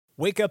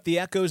Wake Up the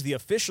Echoes, the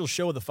official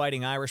show of the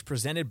Fighting Irish,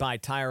 presented by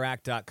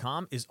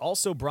TireRack.com, is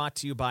also brought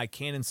to you by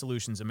Cannon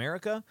Solutions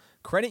America,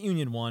 Credit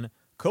Union One,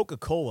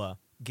 Coca-Cola,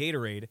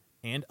 Gatorade,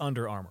 and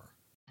Under Armour.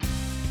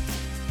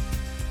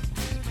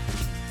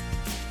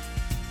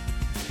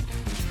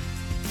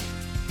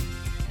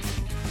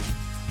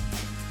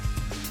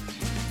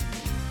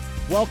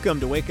 Welcome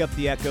to Wake Up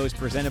the Echoes,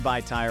 presented by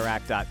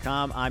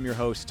TireRack.com. I'm your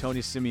host, Tony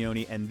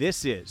Simeone, and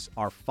this is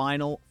our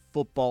final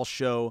football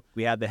show.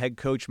 We have the head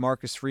coach,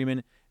 Marcus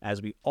Freeman, as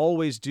we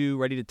always do,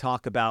 ready to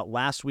talk about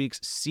last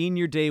week's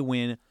Senior Day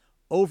win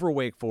over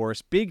Wake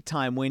Forest.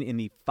 Big-time win in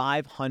the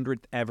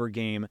 500th ever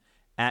game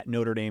at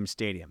Notre Dame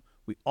Stadium.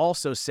 We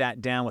also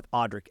sat down with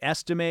Audric,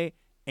 Estime,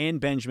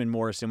 and Benjamin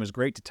Morrison. It was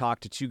great to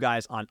talk to two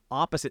guys on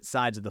opposite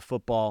sides of the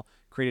football.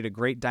 Created a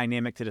great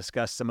dynamic to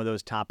discuss some of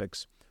those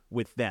topics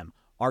with them.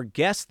 Our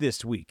guest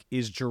this week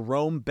is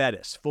Jerome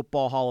Bettis,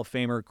 Football Hall of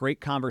Famer. Great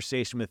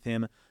conversation with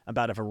him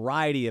about a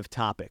variety of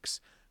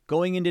topics.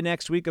 Going into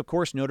next week, of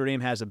course, Notre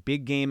Dame has a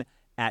big game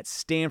at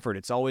Stanford.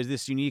 It's always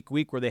this unique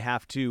week where they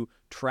have to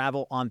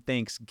travel on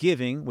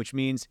Thanksgiving, which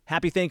means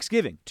happy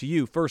Thanksgiving to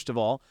you, first of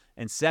all.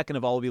 And second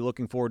of all, we'll be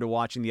looking forward to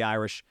watching the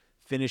Irish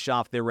finish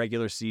off their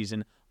regular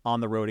season on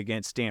the road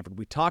against Stanford.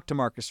 We talked to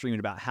Marcus Freeman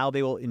about how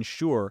they will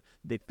ensure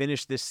they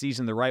finish this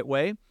season the right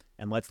way,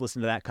 and let's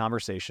listen to that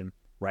conversation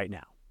right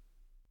now.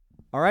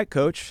 All right,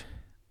 Coach.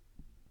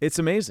 It's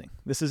amazing.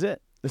 This is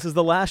it. This is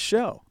the last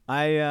show.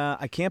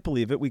 I can't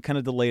believe it. We kind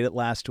of delayed it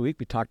last week.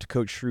 We talked to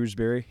Coach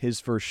Shrewsbury, his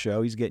first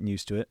show. He's getting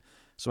used to it.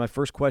 So my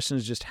first question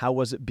is just, how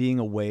was it being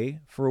away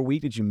for a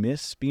week? Did you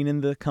miss being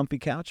in the comfy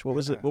couch? What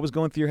was it? What was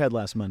going through your head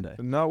last Monday?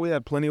 No, we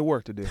had plenty of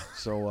work to do.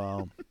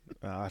 So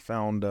I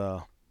found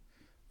a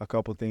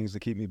couple of things to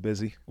keep me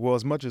busy. Well,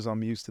 as much as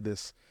I'm used to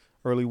this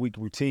early week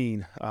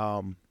routine,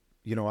 I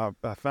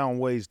found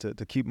ways to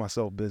keep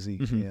myself busy.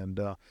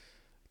 Mm-hmm.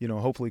 And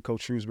hopefully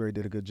Coach Shrewsbury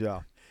did a good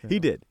job. He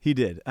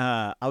did.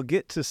 I'll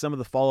get to some of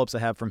the follow-ups I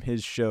have from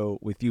his show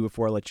with you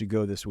before I let you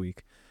go this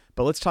week.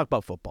 But let's talk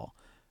about football.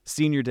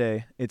 Senior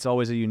Day, it's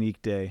always a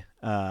unique day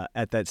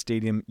at that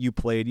stadium. You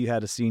played, you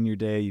had a senior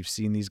day. You've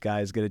seen these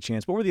guys get a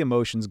chance. What were the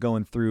emotions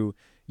going through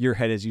your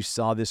head as you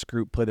saw this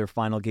group play their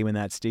final game in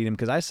that stadium?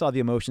 Because I saw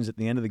the emotions at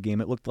the end of the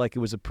game. It looked like it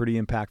was a pretty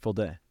impactful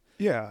day.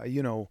 Yeah,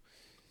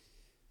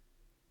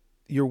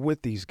 you're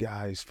with these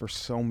guys for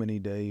so many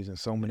days and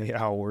so many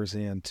hours,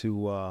 and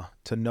to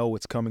know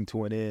it's coming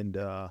to an end,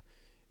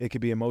 it could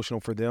be emotional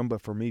for them,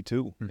 but for me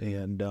too.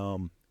 Mm-hmm.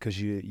 And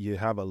because you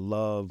have a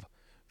love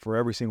for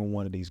every single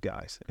one of these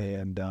guys,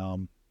 and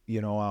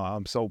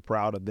I'm so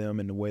proud of them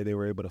and the way they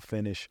were able to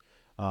finish.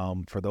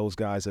 For those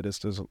guys, that it's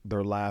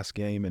their last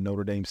game in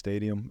Notre Dame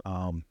Stadium,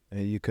 and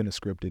you couldn't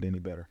have scripted any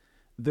better.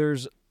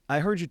 I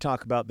heard you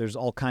talk about there's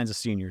all kinds of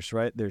seniors,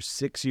 right? There's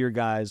 6-year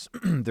guys.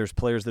 There's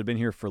players that have been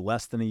here for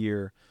less than a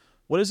year.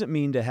 What does it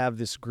mean to have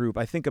this group?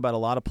 I think about a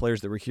lot of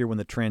players that were here when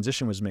the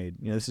transition was made.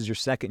 This is your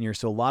second year,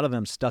 so a lot of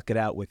them stuck it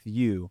out with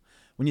you.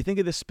 When you think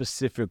of this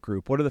specific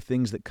group, what are the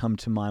things that come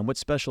to mind? What's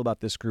special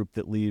about this group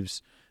that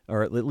leaves,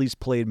 or at least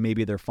played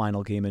maybe their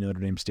final game in Notre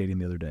Dame Stadium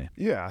the other day?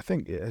 Yeah, I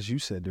think, as you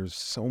said, there's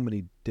so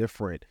many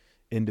different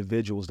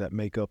individuals that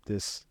make up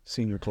this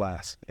senior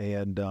class.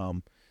 And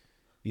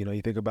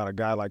you think about a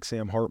guy like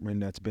Sam Hartman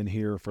that's been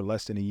here for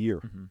less than a year,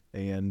 mm-hmm.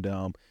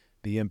 and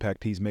the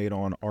impact he's made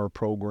on our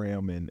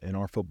program and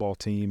our football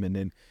team, and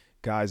then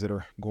guys that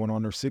are going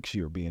on their 6th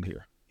year being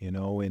here,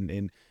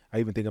 and I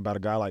even think about a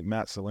guy like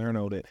Matt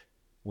Salerno that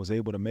was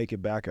able to make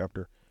it back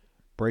after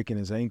breaking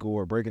his ankle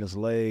or breaking his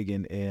leg,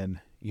 and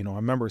I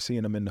remember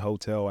seeing him in the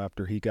hotel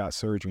after he got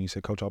surgery, and he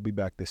said, "Coach, I'll be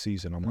back this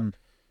season." I'm like,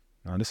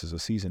 "No, this is a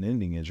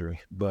season-ending injury,"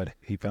 but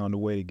he found a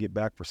way to get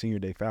back for Senior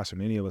Day faster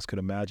than any of us could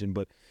imagine.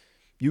 But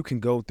you can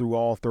go through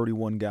all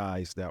 31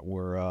 guys that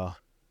were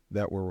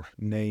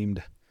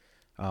named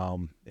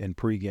in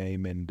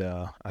pregame, and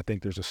I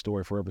think there's a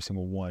story for every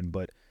single one.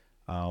 But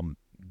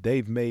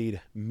they've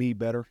made me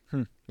better.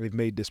 They've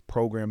made this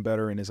program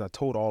better, and as I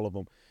told all of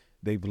them,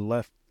 they've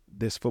left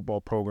this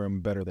football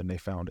program better than they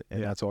found it,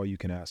 and that's all you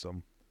can ask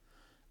them.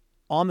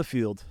 On the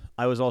field,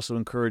 I was also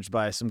encouraged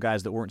by some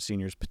guys that weren't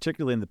seniors,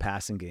 particularly in the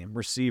passing game.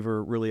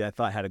 Receiver, really, I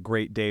thought had a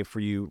great day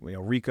for you.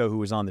 Rico, who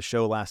was on the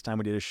show last time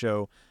we did a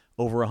show,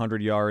 over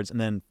 100 yards,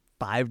 and then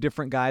 5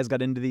 different guys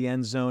got into the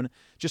end zone.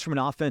 Just from an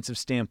offensive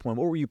standpoint,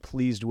 what were you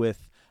pleased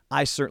with?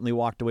 I certainly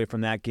walked away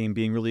from that game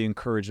being really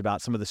encouraged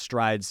about some of the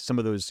strides some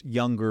of those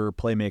younger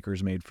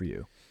playmakers made for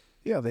you.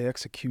 Yeah, the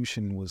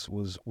execution was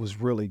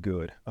really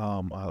good.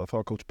 I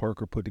thought Coach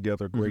Parker put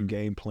together a great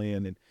game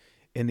plan,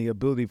 and the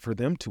ability for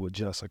them to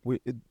adjust.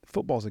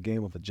 Football's a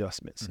game of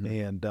adjustments,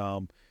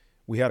 and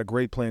we had a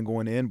great plan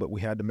going in, but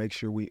we had to make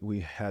sure we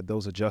had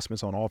those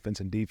adjustments on offense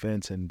and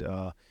defense, and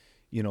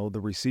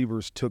the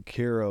receivers took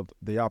care of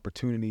the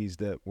opportunities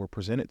that were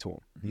presented to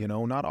them.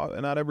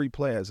 Not every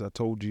play, as I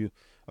told you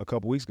a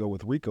couple weeks ago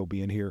with Rico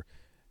being here,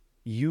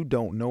 you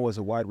don't know as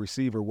a wide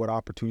receiver what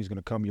opportunity is going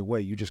to come your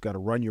way. You just got to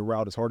run your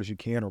route as hard as you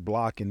can or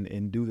block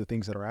and do the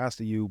things that are asked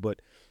of you.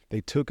 But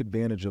they took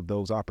advantage of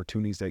those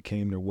opportunities that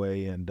came their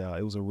way, and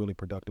it was a really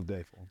productive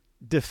day for them.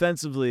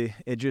 Defensively,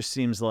 it just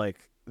seems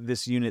like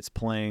this unit's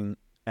playing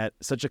at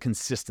such a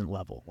consistent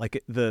level.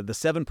 Like the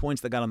 7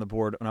 points that got on the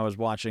board when I was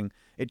watching,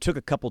 it took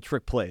a couple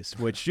trick plays,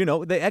 which,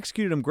 they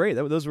executed them great.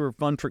 Those were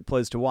fun trick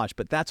plays to watch,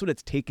 but that's what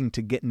it's taking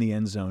to get in the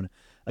end zone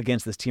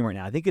against this team right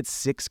now. I think it's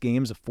 6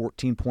 games of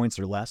 14 points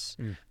or less.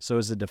 So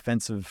as a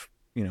defensive,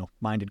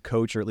 minded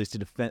coach, or at least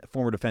a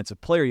former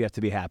defensive player, you have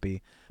to be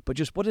happy. But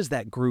just what has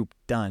that group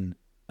done,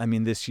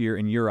 this year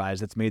in your eyes,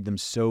 that's made them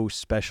so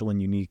special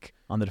and unique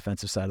on the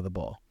defensive side of the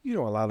ball? A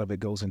lot of it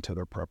goes into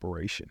their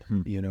preparation,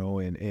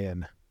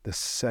 and the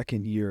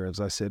second year, as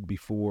I said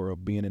before,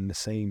 of being in the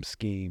same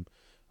scheme,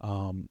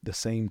 the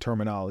same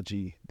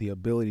terminology, the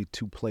ability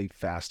to play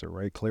faster,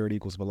 right? Clarity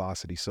equals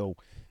velocity. So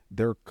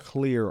they're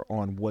clear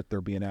on what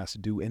they're being asked to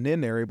do, and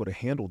then they're able to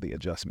handle the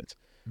adjustments.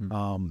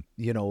 Again,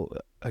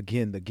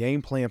 the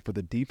game plan for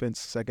the defense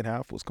second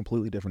half was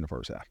completely different the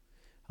first half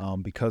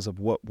because of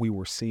what we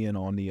were seeing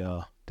on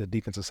the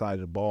defensive side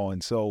of the ball.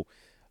 And so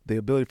the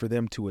ability for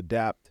them to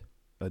adapt,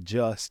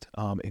 adjust,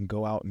 and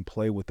go out and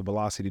play with the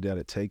velocity that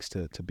it takes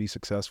to be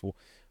successful.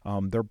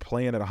 They're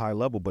playing at a high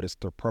level, but it's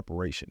their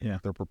preparation. Yeah.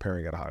 They're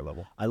preparing at a high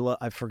level.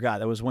 I forgot.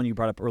 That was one you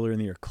brought up earlier in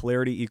the year.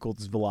 Clarity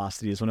equals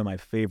velocity is one of my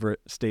favorite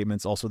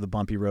statements. Also, the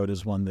bumpy road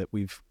is one that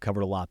we've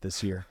covered a lot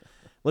this year.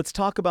 Let's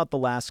talk about the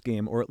last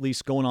game, or at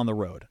least going on the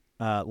road.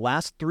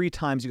 Last 3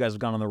 times you guys have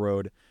gone on the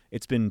road,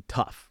 it's been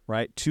tough,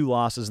 right? 2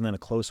 losses and then a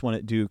close one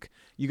at Duke.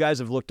 You guys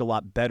have looked a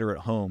lot better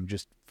at home,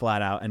 just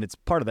flat out, and it's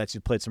part of that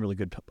you've played some really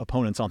good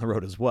opponents on the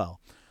road as well.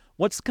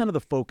 What's kind of the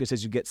focus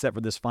as you get set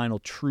for this final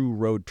true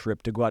road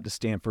trip to go out to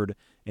Stanford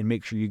and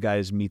make sure you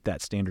guys meet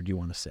that standard you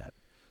want to set?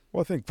 Well,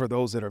 I think for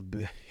those that have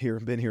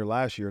been here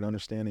last year and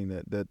understanding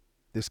that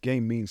this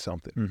game means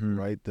something,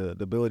 right? The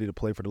ability to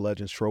play for the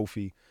Legends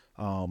Trophy.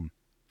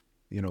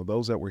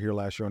 Those that were here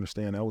last year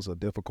understand that was a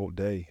difficult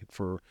day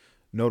for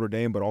Notre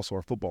Dame, but also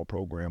our football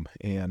program.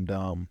 And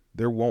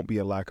there won't be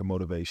a lack of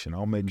motivation.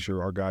 I'll make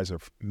sure our guys are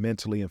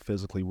mentally and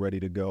physically ready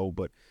to go.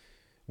 But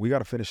we got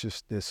to finish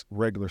this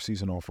regular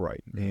season off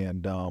right.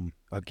 And,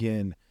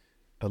 again,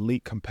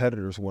 elite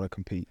competitors want to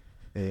compete.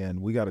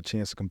 And we got a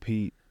chance to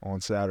compete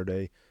on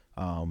Saturday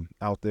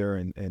out there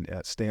and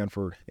at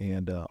Stanford.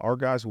 And our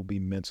guys will be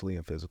mentally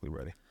and physically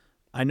ready.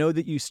 I know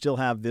that you still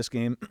have this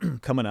game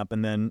coming up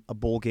and then a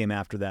bowl game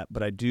after that,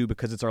 but I do,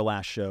 because it's our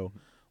last show,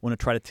 want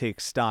to try to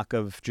take stock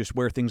of just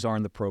where things are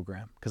in the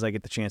program, because I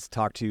get the chance to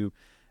talk to you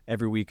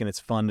every week, and it's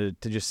fun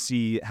to just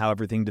see how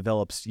everything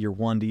develops year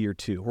 1 to year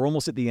 2. We're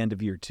almost at the end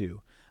of year 2.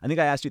 I think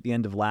I asked you at the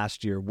end of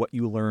last year what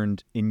you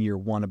learned in year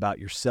 1 about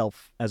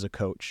yourself as a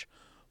coach.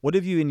 What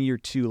have you in year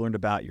 2 learned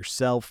about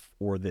yourself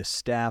or this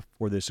staff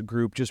or this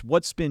group? Just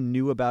what's been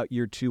new about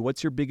year 2?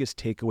 What's your biggest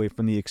takeaway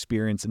from the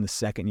experience in the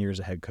second year as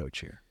a head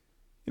coach here?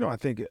 I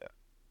think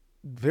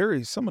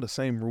some of the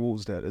same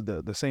rules that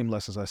the same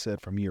lessons I said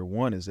from year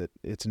 1 is that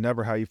it's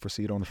never how you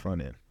proceed on the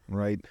front end,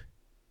 right?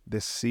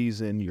 This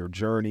season, your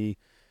journey,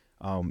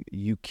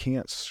 you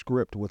can't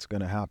script what's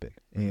going to happen.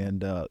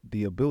 And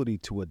the ability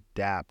to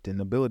adapt and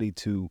the ability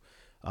to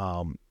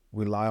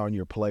rely on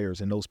your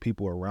players and those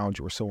people around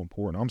you are so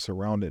important. I'm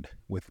surrounded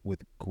with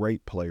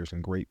great players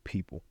and great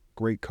people,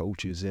 great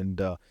coaches, and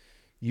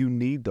you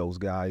need those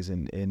guys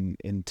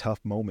in tough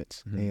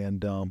moments.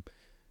 And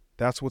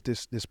that's what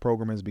this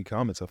program has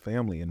become. It's a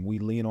family, and we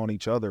lean on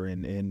each other,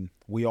 and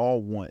we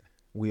all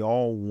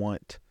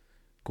want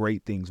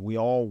great things. We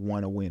all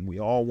want to win. We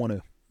all want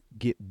to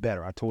get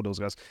better. I told those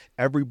guys,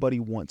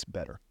 everybody wants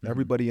better.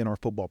 Everybody in our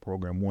football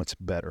program wants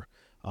better.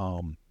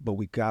 But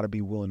we got to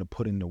be willing to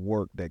put in the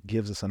work that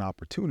gives us an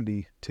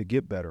opportunity to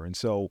get better. And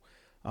so,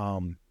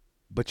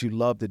 but you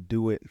love to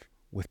do it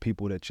with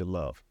people that you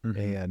love.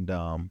 And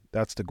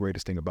that's the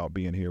greatest thing about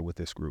being here with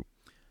this group.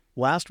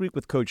 Last week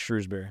with Coach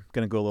Shrewsbury,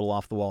 going to go a little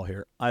off the wall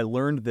here, I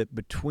learned that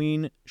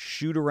between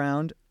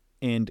shoot-around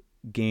and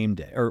game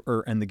day,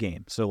 and the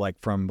game, so like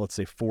from, let's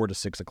say, 4 to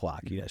 6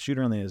 o'clock,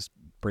 shoot-around is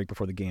break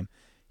before the game,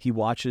 he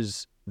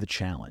watches The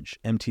Challenge.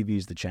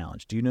 MTV's The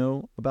Challenge. Do you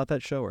know about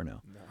that show or no?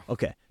 No.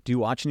 Okay. Do you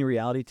watch any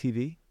reality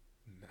TV?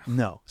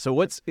 No.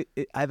 So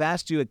I've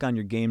asked you on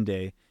your game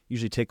day,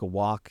 usually take a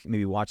walk,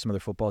 maybe watch some other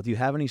football. Do you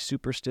have any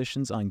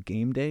superstitions on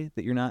game day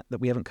that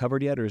we haven't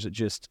covered yet, or is it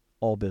just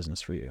all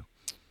business for you?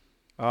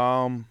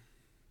 No,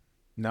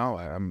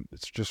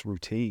 it's just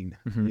routine.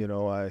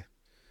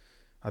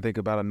 I think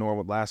about a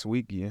normal last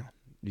week.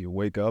 You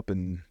wake up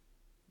and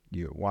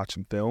you watch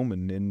some film,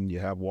 and then you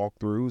have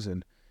walkthroughs,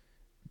 and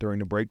during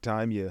the break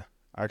time,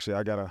 I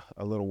got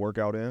a little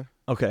workout in.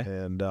 Okay.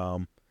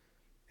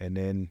 And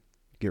then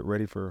get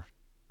ready for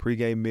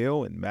pregame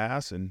meal and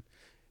mass, and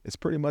it's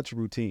pretty much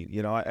routine.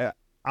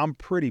 I'm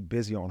pretty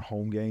busy on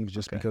home games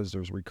just because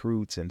there's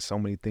recruits and so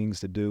many things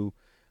to do.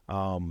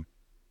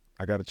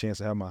 I got a chance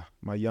to have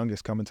my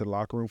youngest come into the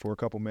locker room for a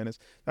couple minutes.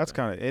 That's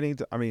kind of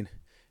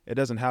it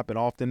doesn't happen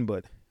often,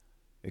 but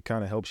it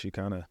kind of helps you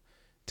kind of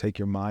take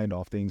your mind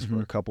off things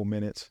for a couple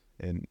minutes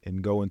and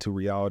go into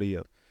reality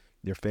of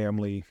your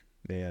family.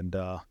 And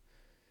I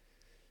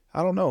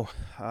don't know.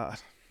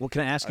 Well,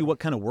 can I ask you what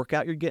kind of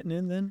workout you're getting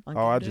in then? On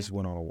I game just day?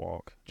 went on a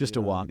walk. Just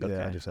a walk. Okay.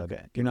 Yeah, I just had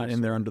okay. You're not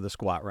in there under the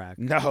squat rack.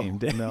 No,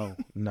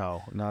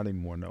 no, not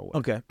anymore. No way.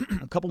 Okay.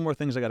 A couple more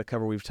things I got to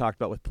cover. We've talked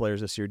about with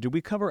players this year. Did we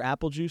cover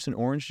apple juice and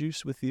orange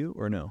juice with you,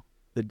 or no?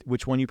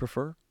 Which one you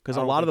prefer? Because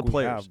a lot of the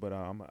players. But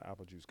I'm an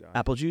apple juice guy.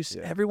 Apple juice.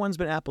 Yeah. Everyone's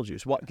been apple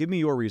juice. Give me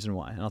your reason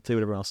why, and I'll tell you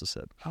what everyone else has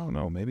said. I don't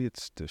know. Maybe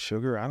it's the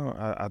sugar.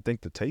 I think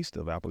the taste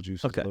of apple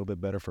juice is a little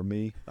bit better for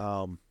me.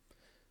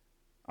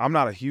 I'm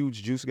not a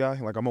huge juice guy.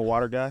 Like, I'm a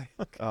water guy.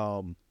 Okay.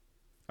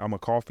 I'm a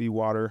coffee,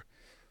 water.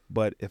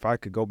 But if I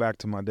could go back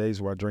to my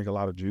days where I drink a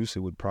lot of juice, it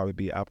would probably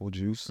be apple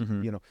juice.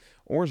 Mm-hmm. You know,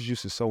 orange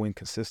juice is so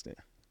inconsistent.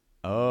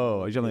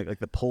 Oh, you're talking like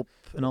the pulp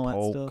and all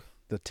that stuff?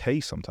 The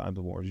taste sometimes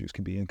of orange juice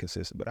can be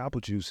inconsistent, but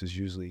apple juice is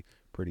usually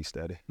pretty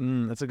steady.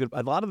 That's a good.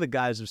 A lot of the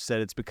guys have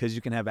said it's because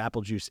you can have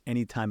apple juice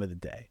any time of the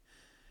day.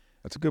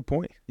 That's a good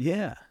point.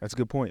 Yeah, that's a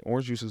good point.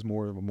 Orange juice is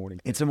more of a morning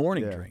drink. It's a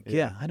morning drink.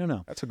 Yeah, I don't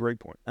know. That's a great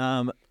point.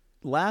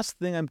 Last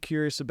thing I'm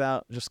curious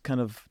about, just kind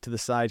of to the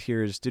side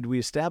here, is did we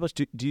establish,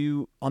 do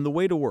you, on the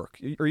way to work,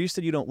 or you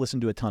said you don't listen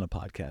to a ton of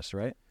podcasts,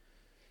 right?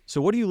 So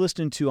what are you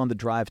listening to on the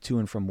drive to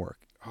and from work?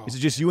 Is it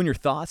just you and your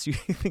thoughts? You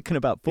thinking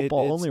about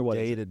football only, or what?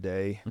 Day to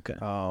day. Okay.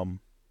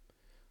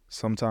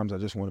 Sometimes I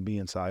just want to be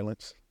in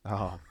silence.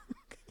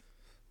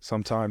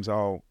 Sometimes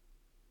I'll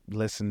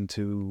listen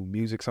to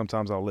music.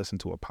 Sometimes I'll listen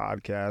to a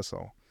podcast.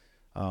 So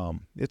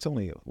it's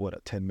only a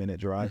 10-minute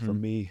drive Mm-hmm.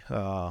 from me.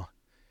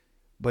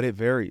 But it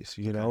varies.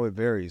 You know, it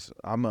varies.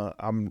 I've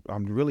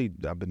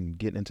been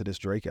getting into this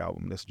Drake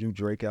album. This new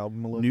Drake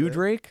album a little bit. New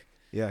Drake?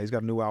 Yeah, he's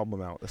got a new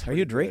album out. Are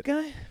you a Drake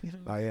guy?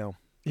 I am.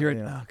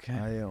 Okay.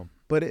 I am.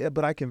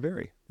 But I can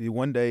vary.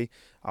 One day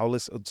I'll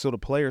listen. So the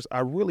players, I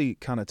really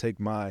kind of take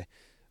my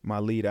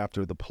lead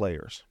after the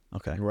players.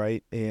 Okay.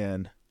 Right.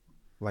 And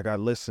like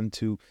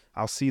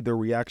I'll see their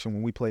reaction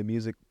when we play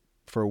music.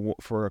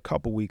 For a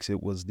couple weeks,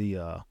 it was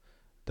the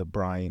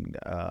Brian.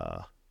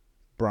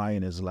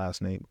 Brian is his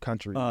last name.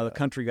 Country. The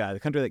country guy. The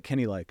country that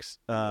Kenny likes.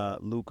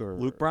 Luke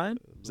Bryan?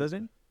 Is that his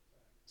name?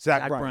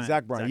 Zach Bryan.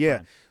 Yeah. Bryan.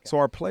 Okay. So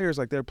our players,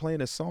 like, they're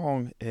playing a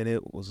song, and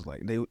it was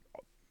like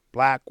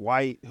black,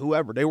 white,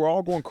 whoever, they were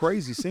all going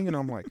crazy singing.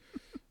 I'm like,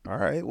 all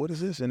right, what is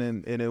this?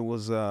 And it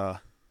was I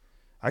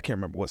can't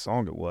remember what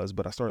song it was,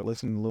 but I started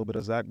listening to a little bit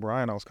of Zach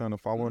Bryan. I was kind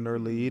of following their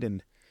lead,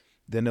 and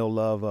then they'll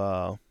love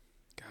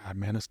God,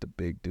 man, it's the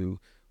big dude.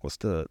 What's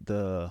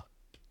the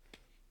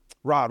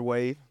Rod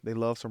Wave? They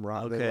love some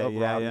Rod. They love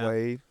Rod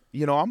Wave.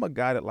 You know, I'm a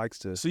guy that likes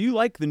to. So you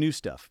like the new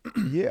stuff?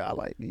 Yeah.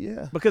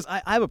 Because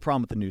I have a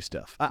problem with the new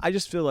stuff. I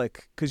just feel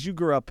like, because you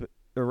grew up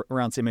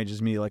around the same age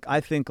as me, like,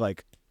 I think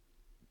like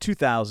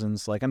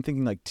 2000s, like, I'm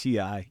thinking like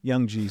T.I.,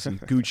 Young Jeezy,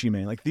 Gucci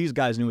Mane, like, these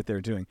guys knew what they were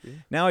doing. Yeah.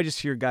 Now I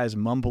just hear guys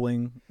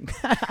mumbling.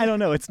 I don't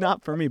know. It's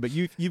not for me, but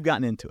you've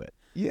gotten into it.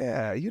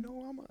 Yeah, you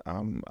know,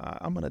 I'm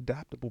an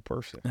adaptable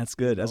person. That's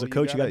good. As a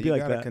coach, you got to be like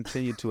that. You got to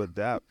continue to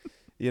adapt.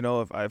 You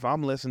know, if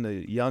I'm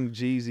listening to Young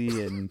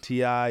Jeezy and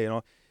T.I., you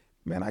know,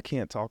 man, I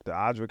can't talk to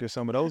Audric or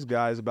some of those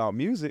guys about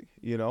music,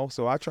 you know.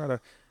 So I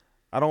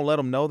don't let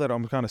them know that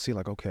I'm kind of see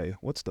like, okay,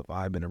 what's the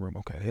vibe in the room?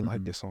 Okay, they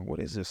like this song.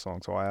 What is this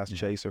song? So I ask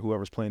Chase or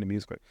whoever's playing the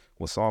music, like,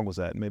 what song was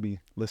that? And maybe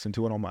listen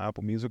to it on my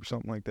Apple Music or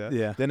something like that.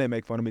 Yeah. Then they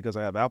make fun of me because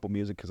I have Apple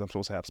Music because I'm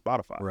supposed to have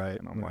Spotify. Right.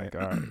 And I'm like,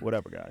 all right,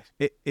 whatever, guys.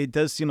 It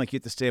does seem like you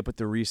have to stay up with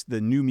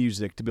the new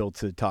music to be able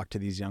to talk to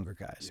these younger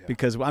guys. Yeah.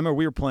 Because I remember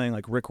we were playing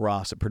like Rick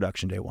Ross at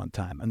production day one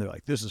time, and they're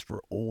like, this is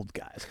for old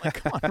guys. I'm like,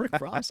 come on, Rick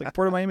Ross, like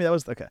Port of Miami, that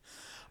was okay.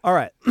 All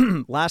right.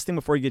 Last thing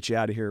before we get you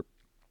out of here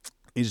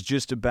is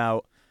just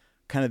about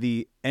kind of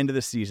the end of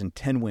the season,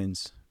 10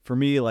 wins. For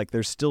me, like,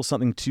 there's still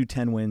something to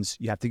 10 wins.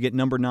 You have to get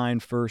number 9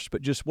 first,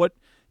 but just we're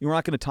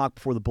not going to talk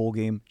before the bowl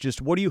game.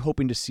 Just what are you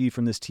hoping to see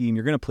from this team?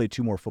 You're going to play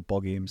 2 more football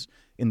games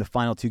in the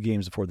final 2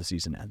 games before the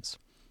season ends.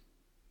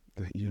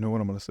 You know what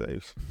I'm going to say?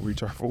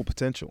 Reach our full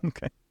potential.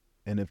 Okay.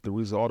 And if the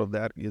result of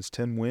that is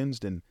 10 wins,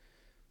 then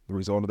the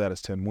result of that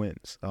is 10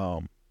 wins.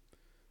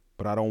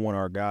 But I don't want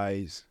our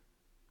guys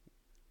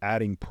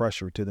adding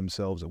pressure to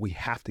themselves that we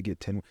have to get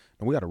 10,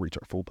 and we got to reach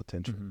our full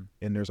potential. Mm-hmm.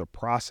 And there's a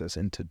process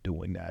into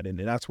doing that. And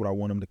that's what I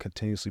want them to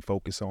continuously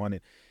focus on.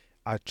 And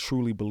I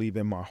truly believe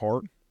in my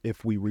heart,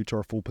 if we reach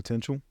our full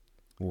potential,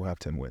 we'll have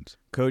 10 wins.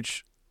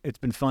 Coach, it's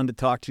been fun to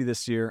talk to you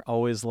this year.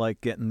 Always like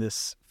getting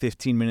this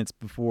 15 minutes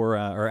before,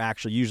 or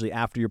actually usually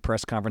after your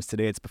press conference.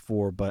 Today it's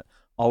before, but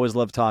always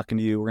love talking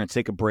to you. We're going to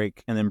take a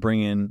break and then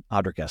bring in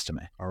Audric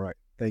Estime. All right.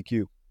 Thank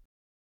you.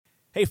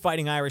 Hey,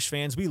 Fighting Irish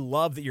fans, we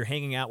love that you're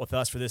hanging out with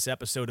us for this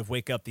episode of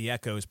Wake Up the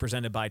Echoes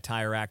presented by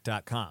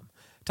TireRack.com.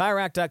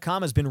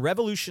 TireRack.com has been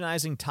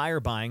revolutionizing tire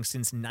buying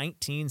since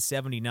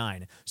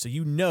 1979, so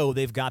you know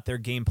they've got their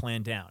game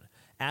plan down.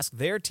 Ask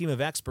their team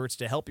of experts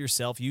to help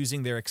yourself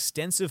using their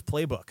extensive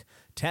playbook.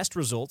 Test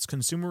results,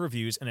 consumer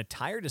reviews, and a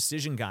tire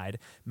decision guide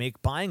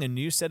make buying a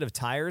new set of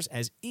tires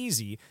as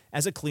easy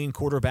as a clean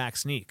quarterback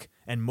sneak,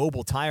 and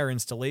mobile tire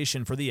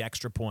installation for the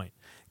extra point.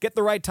 Get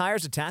the right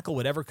tires to tackle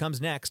whatever comes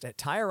next at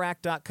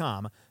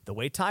TireRack.com, the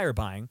way tire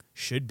buying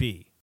should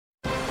be.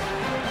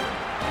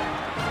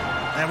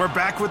 And we're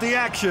back with the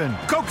action.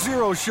 Coke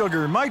Zero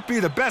Sugar might be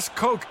the best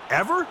Coke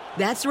ever.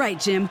 That's right,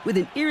 Jim. With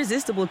an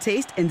irresistible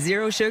taste and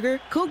zero sugar,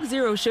 Coke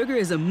Zero Sugar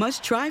is a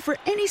must-try for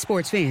any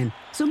sports fan.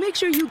 So make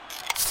sure you...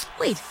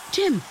 Wait,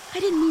 Jim, I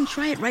didn't mean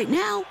try it right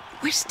now.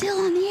 We're still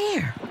on the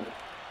air.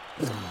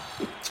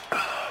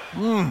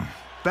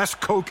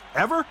 Best Coke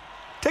ever?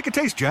 Take a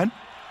taste, Jen.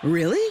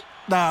 Really?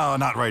 No,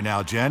 not right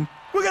now, Jen.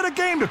 We got a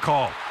game to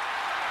call.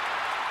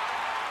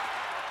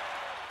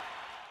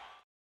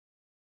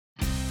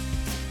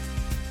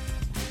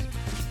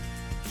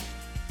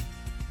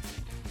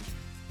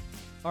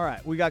 All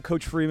right, we got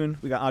Coach Freeman,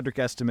 we got Audric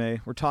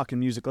Estime. We're talking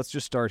music. Let's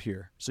just start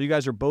here. So you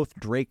guys are both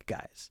Drake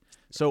guys.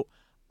 So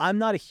I'm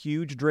not a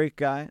huge Drake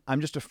guy.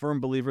 I'm just a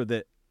firm believer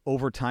that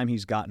over time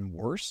he's gotten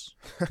worse.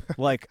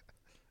 Like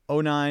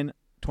 2009,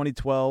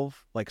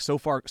 2012, like so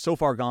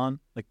far gone.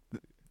 Like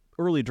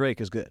early Drake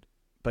is good,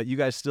 but you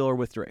guys still are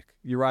with Drake.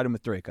 You're riding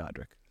with Drake,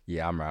 Audric.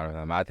 Yeah, I'm riding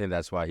with him. I think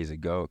that's why he's a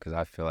GOAT, because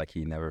I feel like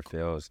he never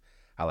fails.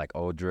 I like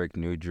old Drake,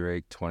 new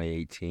Drake,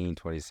 2018,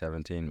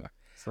 2017.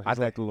 So he's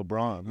like the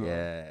LeBron. Huh?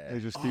 Yeah. They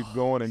just keep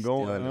going and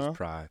going. Still in his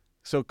prime.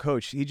 So,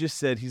 Coach, he just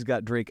said he's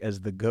got Drake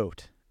as the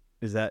GOAT.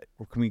 Is that,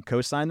 can we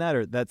co-sign that,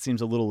 or that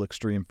seems a little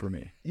extreme for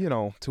me? You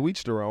know, to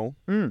each their own.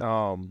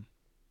 I'm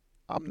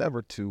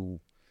never to,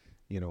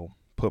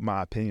 put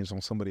my opinions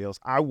on somebody else.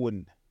 I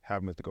wouldn't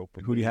have him as the GOAT.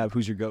 Who do you have?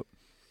 Who's your GOAT?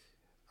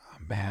 Oh,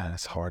 man,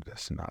 it's hard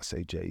to not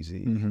say Jay-Z.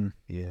 Mm-hmm.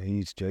 Yeah,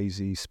 he's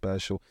Jay-Z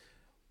special.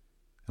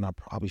 And I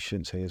probably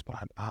shouldn't say this, but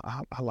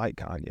I like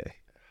Kanye.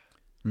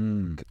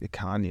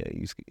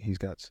 Kanye, he's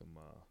got some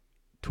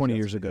 20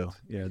 years ago.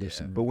 Yeah, there's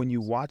some. But when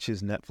you watch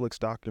his Netflix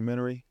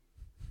documentary,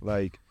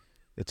 like,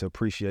 it's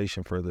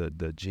appreciation for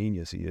the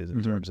genius he is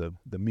in terms of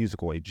the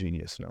musical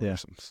genius. Yeah.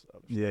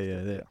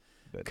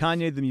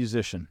 Kanye the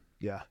musician.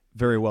 Yeah.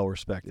 Very well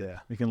respected. Yeah.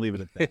 We can leave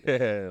it at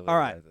that. All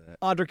right.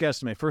 Audric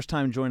Estime, first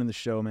time joining the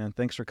show, man.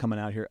 Thanks for coming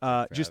out here.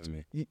 Just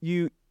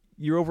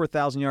you're over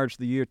 1,000 yards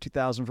for the year,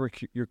 2,000 for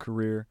your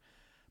career.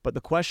 But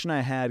the question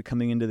I had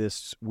coming into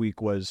this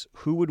week was,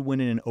 who would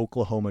win in an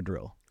Oklahoma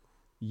drill?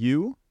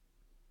 You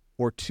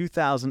or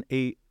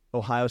 2008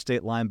 Ohio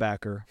State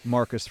linebacker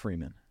Marcus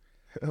Freeman?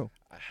 For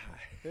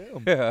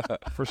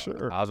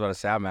sure. I was about to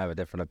say I might have a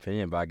different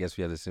opinion, but I guess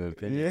we have the same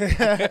opinion.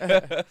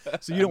 Yeah.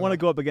 So you don't want to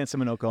go up against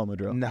him in Oklahoma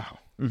drill? No.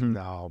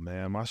 No,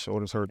 man. My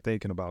shoulders hurt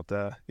thinking about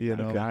that.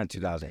 Got in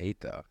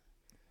 2008, though.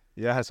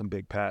 Yeah, I had some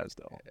big pads,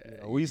 though.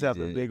 Yeah, we used to have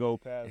the big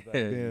old pads back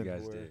then. You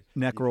guys did.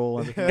 Neck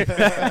roll. Straight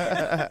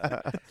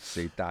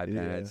thigh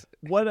pads.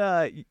 What,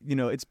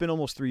 it's been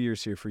almost 3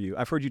 years here for you.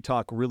 I've heard you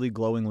talk really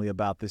glowingly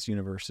about this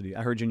university.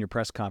 I heard you in your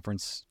press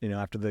conference,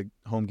 after the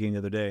home game the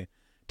other day,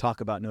 talk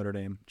about Notre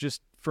Dame.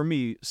 Just for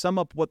me, sum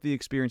up what the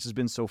experience has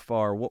been so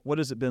far. What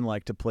has it been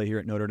like to play here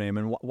at Notre Dame,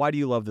 and why do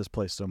you love this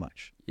place so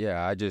much?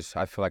 Yeah,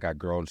 I feel like I've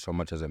grown so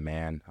much as a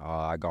man.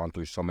 I've gone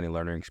through so many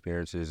learning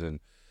experiences and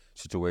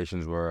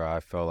situations where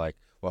I felt like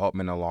will help me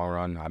in the long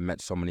run. I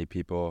met so many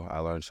people. I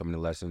learned so many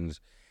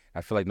lessons.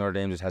 I feel like Notre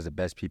Dame just has the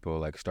best people,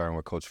 like starting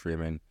with Coach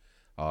Freeman.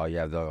 You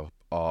have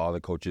all the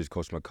coaches,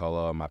 Coach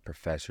McCullough, my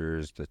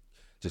professors,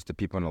 just the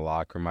people in the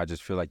locker room. I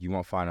just feel like you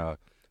won't find a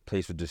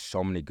place with just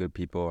so many good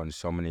people and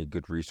so many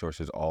good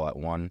resources all at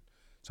one.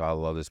 So I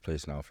love this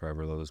place now,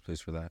 forever love this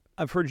place for that.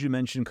 I've heard you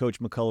mention Coach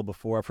McCullough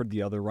before. I've heard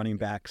the other running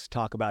backs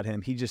talk about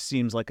him. He just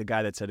seems like a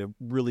guy that's had a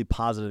really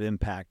positive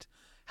impact.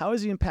 How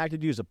has he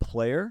impacted you as a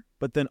player,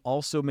 but then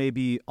also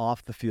maybe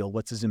off the field?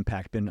 What's his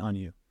impact been on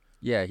you?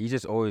 Yeah, he's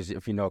just always,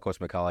 if you know Coach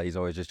McCullough, he's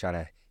always just trying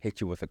to hit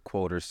you with a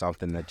quote or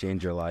something that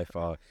changed your life.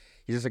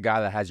 He's just a guy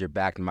that has your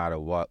back no matter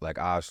what. Like,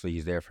 obviously,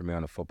 he's there for me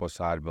on the football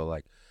side, but,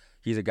 like,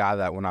 he's a guy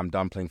that when I'm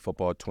done playing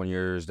football 20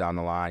 years down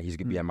the line, he's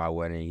going to be at my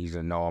wedding. He's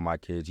going to know all my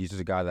kids. He's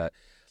just a guy that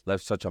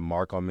left such a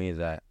mark on me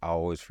that I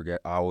always forget.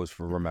 I always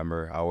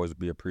remember. I always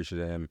be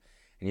appreciative of him.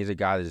 And he's a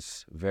guy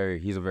he's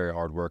a very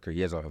hard worker.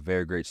 He has a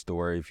very great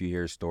story. If you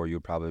hear his story,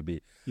 you'll probably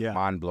be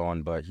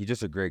mind-blown. But he's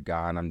just a great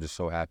guy, and I'm just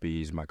so happy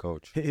he's my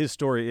coach. His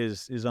story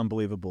is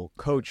unbelievable.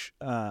 Coach,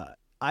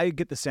 I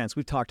get the sense,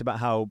 we've talked about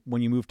how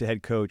when you move to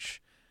head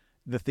coach,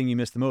 the thing you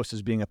miss the most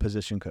is being a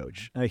position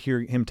coach. I hear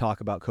him talk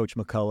about Coach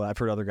McCullough. I've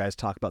heard other guys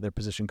talk about their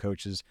position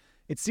coaches.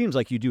 It seems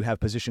like you do have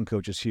position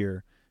coaches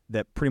here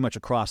that pretty much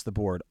across the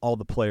board, all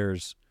the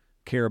players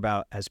care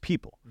about as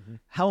people. Mm-hmm.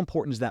 How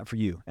important is that for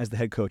you as the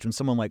head coach when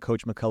someone like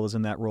Coach McCullough is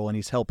in that role and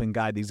he's helping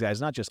guide these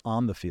guys, not just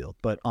on the field,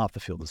 but off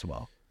the field as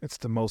well? It's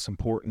the most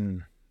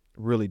important,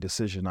 really,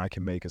 decision I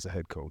can make as a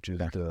head coach is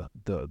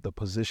the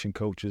position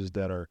coaches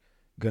that are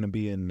going to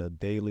be in the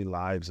daily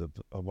lives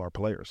of our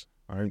players.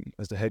 All right,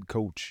 as the head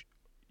coach,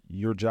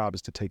 your job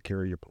is to take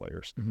care of your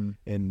players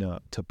and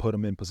to put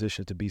them in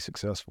position to be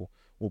successful.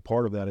 Well,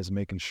 part of that is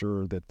making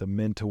sure that the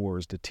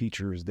mentors, the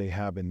teachers they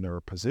have in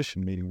their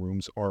position meeting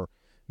rooms are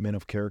men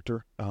of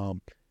character,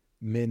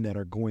 men that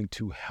are going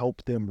to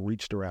help them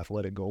reach their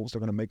athletic goals.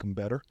 They're going to make them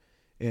better,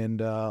 and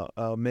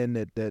men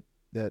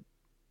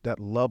that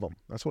love them.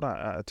 That's what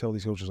I tell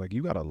these coaches. Like,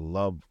 you got to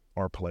love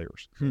our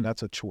players.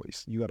 That's a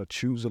choice. You got to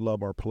choose to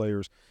love our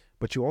players,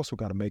 but you also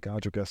got to make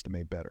Audric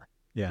Estime better.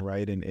 Yeah.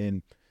 Right.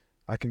 And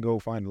I can go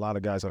find a lot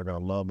of guys that are going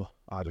to love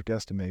Audric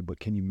Estime, but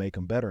can you make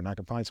them better? And I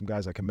can find some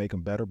guys that can make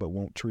them better but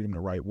won't treat them the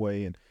right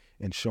way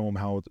and show them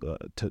how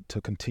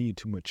to continue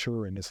to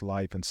mature in this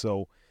life. And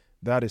so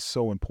that is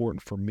so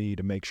important for me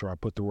to make sure I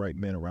put the right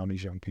men around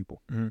these young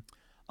people. Mm-hmm.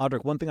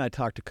 Audric, one thing I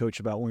talked to Coach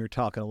about when we were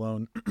talking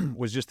alone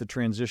was just the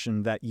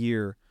transition that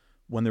year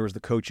when there was the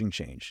coaching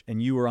change.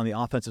 And you were on the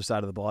offensive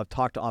side of the ball. I've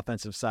talked to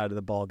offensive side of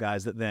the ball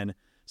guys that then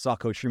saw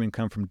Coach Freeman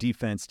come from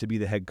defense to be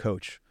the head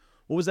coach.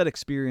 What was that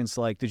experience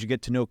like? Did you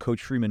get to know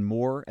Coach Freeman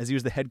more as he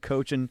was the head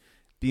coach and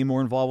being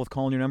more involved with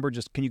calling your number?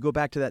 Just can you go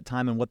back to that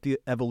time and what the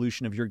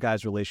evolution of your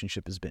guys'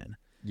 relationship has been?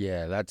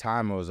 Yeah, that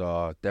time was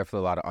definitely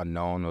a lot of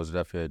unknown. It was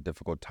definitely a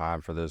difficult time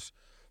for this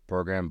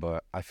program,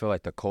 but I feel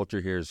like the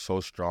culture here is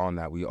so strong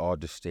that we all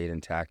just stayed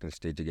intact and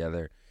stayed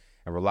together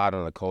and relied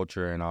on the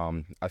culture.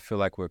 And I feel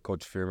like with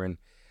Coach Freeman,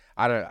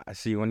 I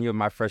see when you were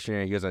my freshman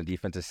year, he was on the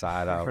defensive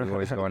side. We were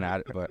always going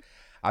at it, but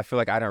I feel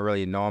like I didn't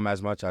really know him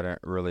as much. I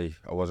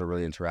wasn't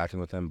really interacting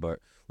with him, but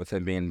with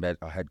him being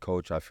a head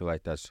coach, I feel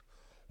like that's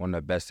one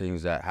of the best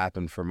things that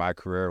happened for my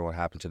career, what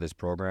happened to this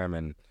program.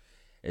 And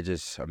it's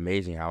just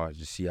amazing how I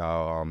just see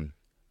how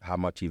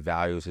much he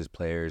values his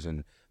players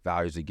and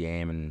values the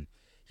game. And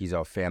he's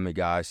a family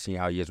guy. Seeing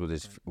how he is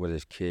with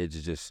his kids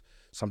is just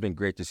something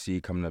great to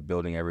see coming to the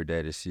building every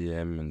day, to see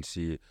him and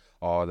see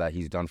all that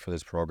he's done for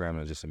this program.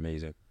 It's just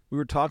amazing. We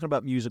were talking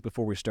about music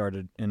before we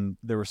started, and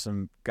there were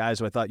some guys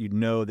who I thought you'd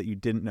know that you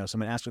didn't know. So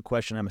I'm going to ask a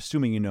question. I'm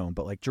assuming you know him,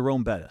 but like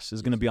Jerome Bettis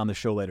is going to be on the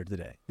show later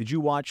today.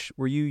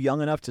 Were you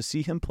young enough to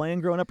see him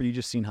playing growing up, or you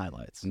just seen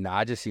highlights? No,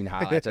 I just seen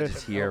highlights. I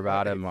just hear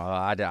about him.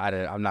 I'm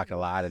not going to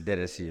lie, I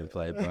didn't see him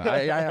play, but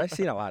I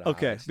seen a lot of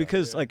highlights. Okay,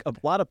 because like a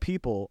lot of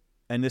people,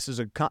 and this is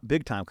a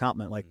big-time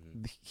compliment, like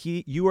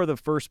you are the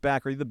first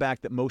back, or you're the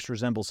back that most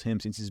resembles him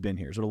since he's been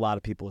here, is what a lot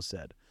of people have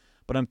said.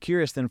 But I'm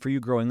curious then, for you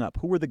growing up,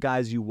 who were the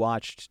guys you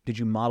watched? Did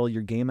you model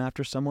your game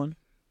after someone?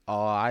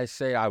 I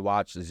say I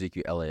watched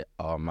Ezekiel Elliott.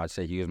 I'd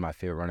say he was my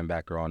favorite running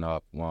back growing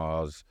up. When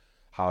I was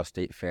a Ohio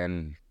State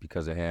fan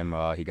because of him.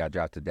 He got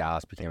drafted to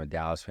Dallas, became a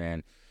Dallas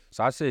fan.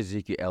 So I'd say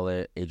Ezekiel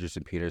Elliott,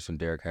 Adrian Peterson,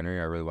 Derrick Henry.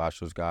 I really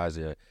watched those guys.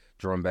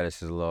 Jerome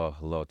Bettis is a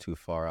little too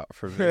far out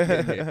for me.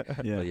 Yeah.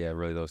 But yeah,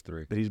 really those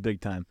three. But he's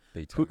big time.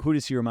 Big time. Who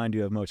does he remind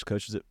you of most,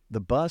 Coach? Is it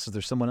the bus? Is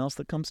there someone else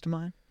that comes to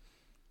mind?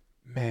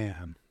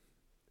 Man.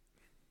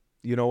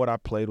 You know what? I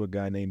played with a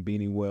guy named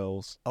Beanie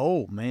Wells.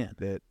 Oh, man.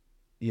 That,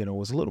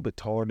 was a little bit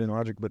taller than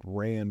Audric, but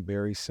ran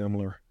very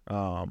similar.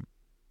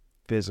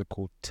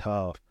 Physical,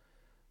 tough.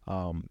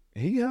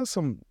 He has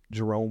some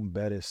Jerome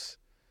Bettis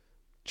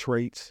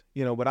traits,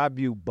 but I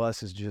view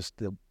Bus as just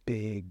the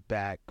big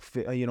back,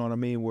 you know what I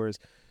mean? Whereas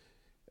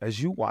as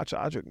you watch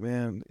Audric,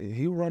 man,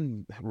 he'll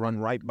run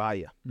right by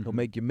you. Mm-hmm. He'll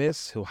make you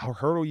miss. He'll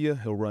hurdle you.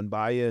 He'll run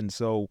by you. And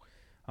so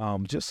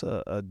just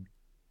a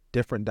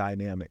different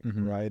dynamic,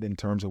 mm-hmm. right, in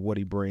terms of what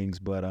he brings.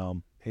 But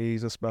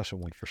he's a special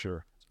one for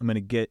sure. I'm going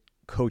to get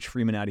Coach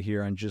Freeman out of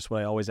here on just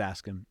what I always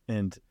ask him.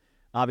 And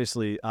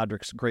obviously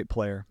Audric's a great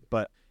player,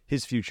 but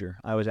his future,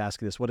 I always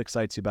ask you this, what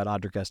excites you about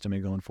Audric Estime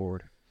going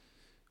forward?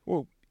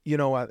 Well,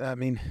 I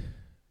mean,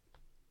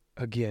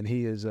 again,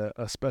 he is a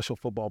special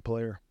football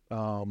player.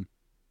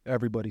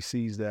 Everybody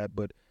sees that,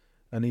 but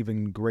an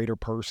even greater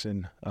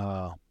person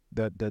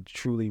that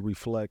truly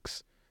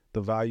reflects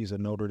the values of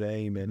Notre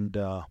Dame, and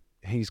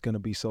he's going to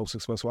be so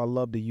successful. I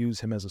love to use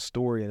him as a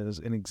story and as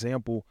an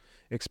example,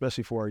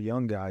 especially for our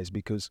young guys,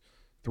 because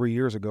 3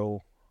 years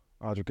ago,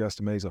 Audric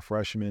Estime is a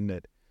freshman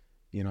that,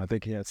 I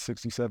think he had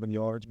 67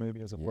 yards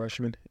maybe as a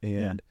freshman,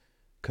 and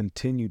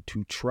continued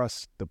to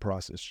trust the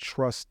process,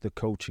 trust the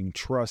coaching,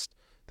 trust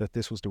that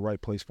this was the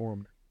right place for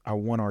him. I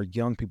want our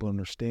young people to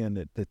understand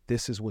that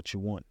this is what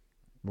you want,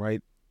 right?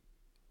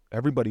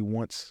 Everybody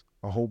wants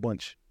a whole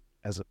bunch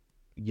as a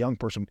young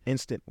person,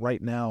 instant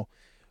right now,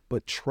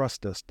 but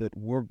trust us that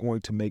we're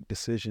going to make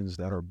decisions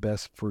that are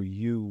best for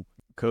you.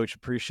 Coach,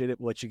 appreciate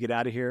it. We'll let you get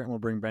out of here, and we'll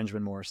bring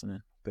Benjamin Morrison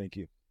in. Thank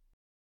you.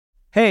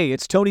 Hey,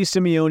 it's Tony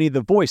Simeone, the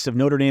voice of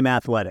Notre Dame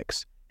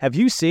Athletics. Have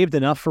you saved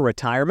enough for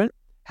retirement?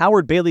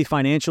 Howard Bailey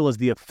Financial is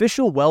the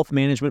official wealth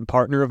management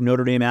partner of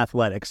Notre Dame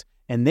Athletics,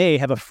 and they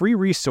have a free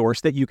resource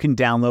that you can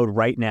download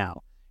right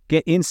now.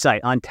 Get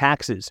insight on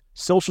taxes,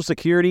 Social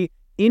Security,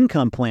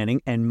 income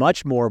planning, and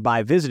much more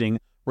by visiting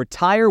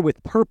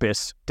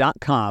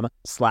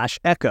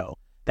retirewithpurpose.com/echo.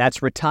 That's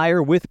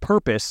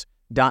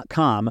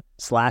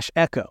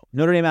retirewithpurpose.com/echo.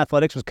 Notre Dame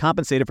Athletics was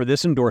compensated for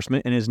this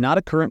endorsement and is not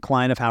a current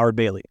client of Howard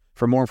Bailey.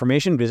 For more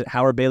information, visit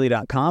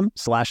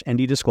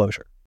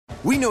howardbailey.com/ND-disclosure.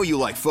 We know you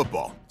like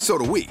football. So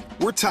do we.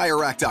 We're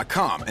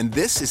TireRack.com, and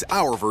this is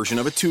our version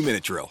of a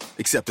 2-minute drill,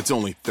 except it's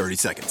only 30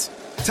 seconds.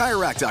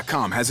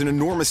 TireRack.com has an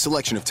enormous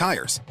selection of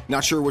tires.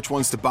 Not sure which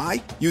ones to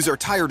buy? Use our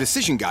Tire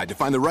Decision Guide to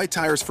find the right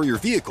tires for your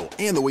vehicle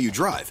and the way you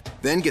drive.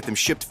 Then get them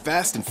shipped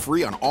fast and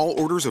free on all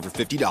orders over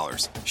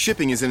 $50.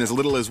 Shipping is in as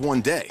little as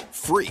 1 day,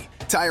 free.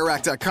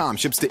 TireRack.com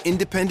ships to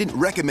independent,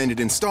 recommended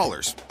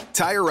installers.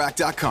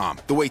 TireRack.com,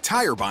 the way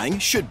tire buying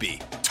should be.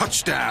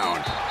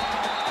 Touchdown!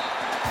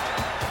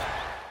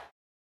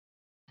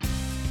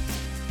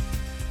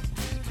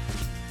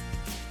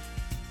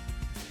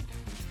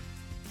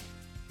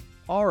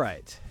 All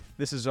right.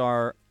 This is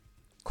our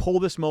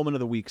coldest moment of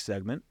the week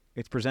segment.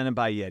 It's presented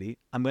by Yeti.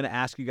 I'm going to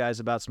ask you guys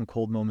about some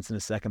cold moments in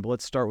a second, but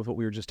let's start with what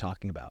we were just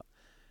talking about.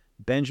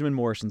 Benjamin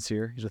Morrison's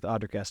here. He's with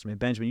Audric Estime.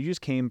 Benjamin, you just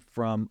came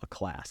from a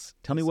class.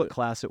 Tell me what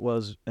class it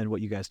was and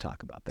what you guys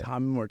talk about there.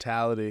 Time and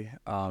mortality.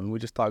 We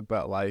just talk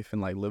about life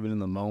and like living in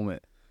the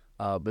moment,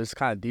 but it's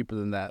kind of deeper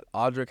than that.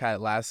 Audric had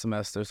it last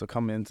semester, so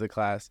coming into the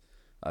class,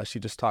 she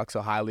just talked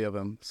so highly of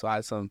him. So I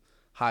had some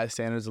high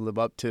standards to live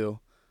up to.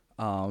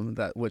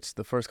 Which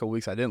the first couple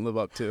weeks I didn't live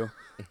up to.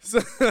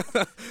 So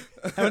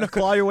having to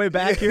claw your way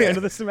back here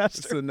into the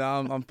semester. So now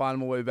I'm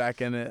finding my way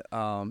back in it.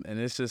 And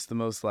it's just the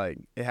most like,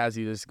 it has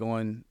you just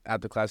going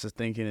after class, just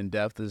thinking in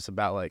depth just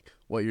about like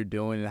what you're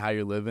doing and how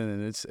you're living,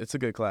 and it's a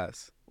good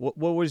class. What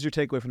was your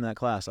takeaway from that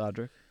class,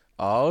 Audric?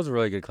 Oh, it was a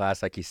really good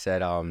class. Like you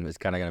said, it's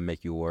kind of gonna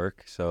make you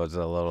work. So it's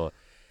a little.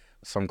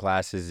 Some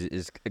classes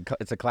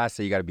it's a class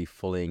that you got to be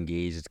fully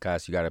engaged. It's a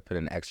class you got to put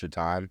in extra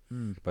time,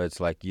 but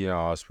it's like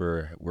us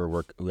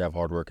we have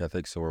hard work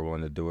ethic, so we're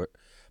willing to do it.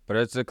 But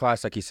it's a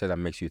class like you said that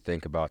makes you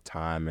think about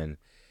time and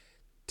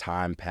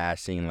time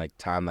passing, like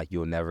time like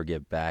you'll never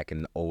get back,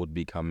 and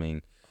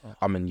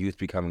youth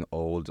becoming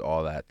old,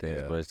 all that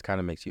things. Yeah. But it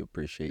kind of makes you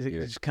appreciate it.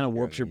 Just kind of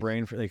warps your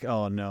brain for like,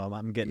 oh no,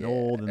 I'm getting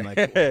old, and like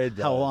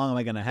how long am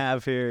I gonna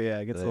have here? Yeah,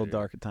 it gets a little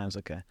dark at times.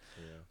 Okay.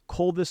 Yeah.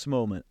 Coldest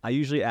moment. I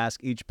usually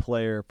ask each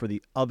player for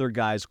the other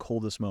guy's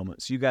coldest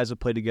moment. So you guys have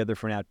played together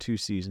for now 2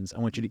 seasons. I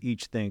want you to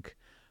each think.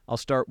 I'll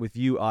start with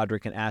you,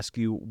 Audric, and ask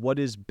you, what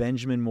is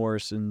Benjamin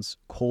Morrison's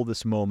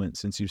coldest moment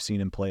since you've seen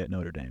him play at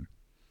Notre Dame?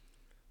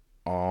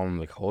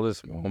 The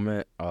coldest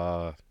moment,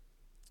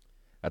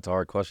 that's a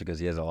hard question because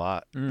he has a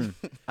lot.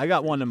 I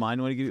got one in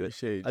mind. I want to give you.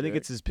 I think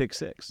it's his pick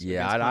 6.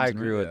 Yeah, I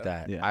agree with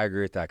that. Yeah. I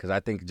agree with that because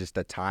I think just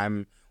the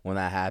time when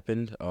that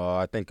happened,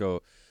 I think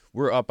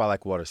we're up by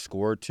like a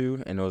score or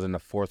 2, and it was in the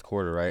 4th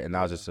quarter, right? And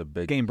that was just a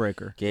big game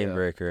breaker,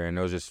 and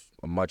it was just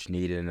much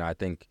needed. And I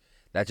think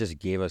that just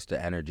gave us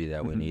the energy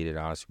that we needed.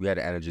 Honestly, we had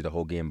the energy the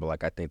whole game, but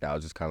like I think that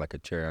was just kind of like a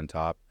cherry on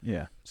top.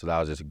 Yeah. So that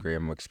was just a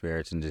great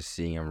experience, and just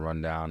seeing him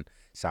run down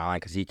sideline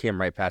because he came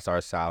right past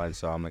our sideline.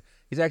 So I'm like,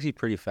 he's actually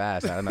pretty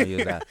fast. I don't know he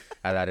was had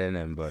that in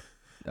him, but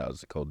that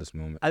was the coldest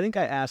moment. I think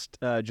I asked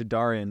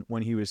Jadarian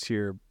when he was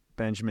here,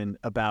 Benjamin,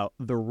 about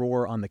the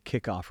roar on the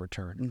kickoff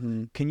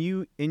return. Can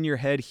you, in your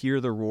head, hear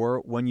the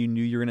roar when you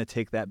knew you were going to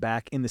take that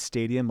back in the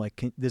stadium?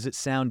 Like, does it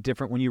sound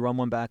different when you run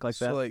one back like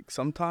that? So, like,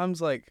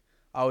 sometimes, like,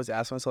 I always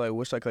ask myself, I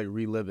wish I could, like,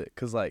 relive it.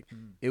 Because, like,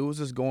 it was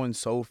just going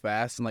so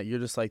fast. And, like, you're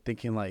just, like,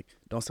 thinking, like,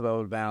 don't step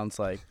out of bounds.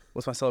 Like,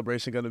 what's my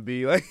celebration going to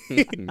be? Like,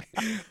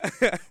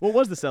 what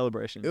was the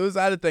celebration? It was,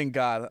 I had to thank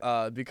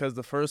God because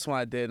the first one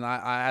I did, and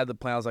I had the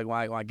plan. I was like,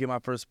 when I get my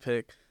first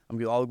pick, I'm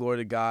going to give all the glory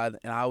to God.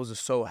 And I was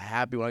just so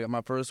happy when I got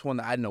my first one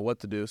that I didn't know what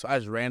to do. So I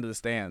just ran to the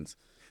stands.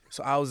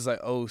 So I was just like,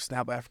 oh,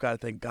 snap, I forgot to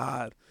thank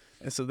God.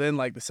 And so then,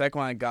 like, the second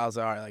one I got, I was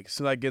like, all right, like, as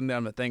soon as I get in there,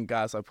 I'm going to thank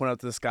God. So I pointed up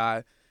to the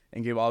sky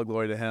and gave all the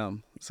glory to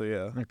him. So,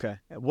 yeah. Okay.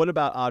 What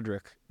about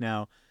Audric?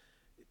 Now,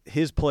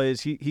 his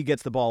plays, he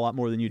gets the ball a lot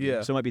more than you do.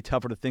 Yeah. So it might be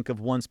tougher to think of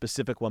one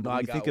specific one. But no,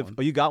 when you think one.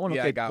 Oh, you got one? Yeah,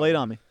 okay, I got play it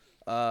one. on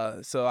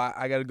me. So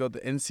I got to go to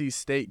the NC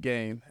State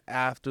game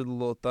after the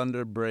little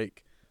Thunder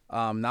break.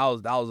 That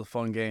was a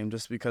fun game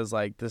just because,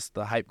 like,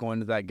 the hype going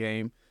into that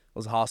game. It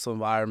was a hostile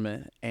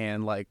environment.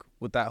 And, like,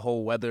 with that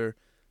whole weather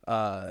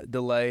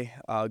delay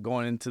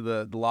going into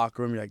the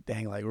locker room, you're like,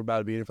 dang, like, we're about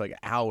to be here for, like, an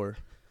hour.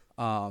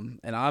 And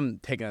I'm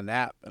taking a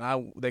nap.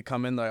 And they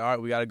come in, like, all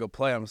right, we got to go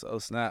play. I'm just, oh,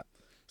 snap.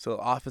 So the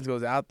offense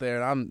goes out there,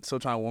 and I'm still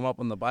trying to warm up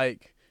on the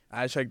bike.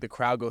 I just, like, the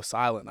crowd goes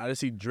silent. I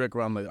just see Drick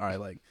run, like, all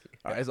right,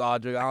 it's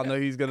Audric. I don't know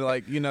he's gonna,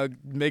 like,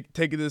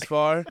 take it this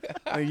far.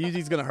 Like, usually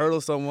he's gonna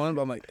hurdle someone,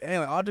 but I'm like, dang,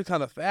 like, Audric's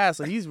kind of fast.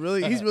 Like, he's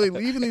really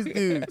leaving these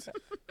dudes.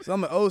 So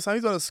I'm like, oh, so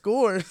he's gonna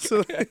score.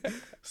 So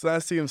I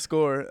see him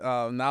score.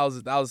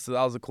 That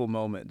was a cool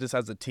moment. Just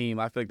as a team,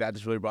 I feel like that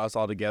just really brought us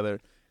all together.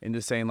 And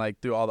just saying,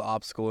 like, through all the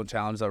obstacles and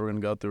challenges that we're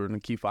gonna go through,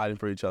 and keep fighting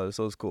for each other.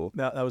 So it was cool.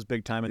 That was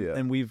big time.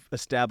 And we've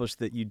established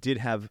that you did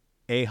have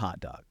a hot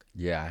dog.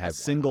 Yeah, I had a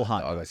single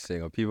hot dog. A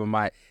single. People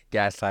might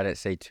gaslight it,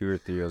 say 2 or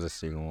 3. It was a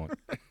single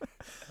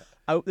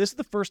one. This is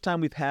the first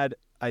time we've had,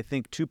 I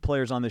think, 2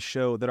 players on this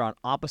show that are on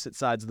opposite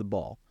sides of the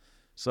ball.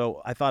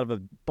 So I thought of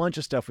a bunch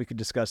of stuff we could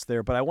discuss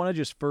there, but I want to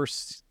just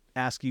first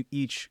ask you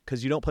each,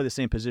 because you don't play the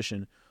same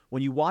position,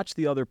 when you watch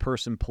the other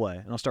person play,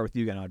 and I'll start with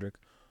you again, Audric,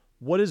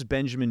 what does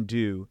Benjamin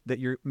do that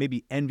you're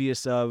maybe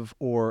envious of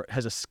or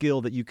has a skill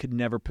that you could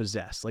never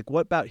possess? Like,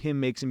 what about him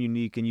makes him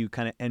unique and you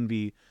kind of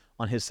envy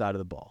on his side of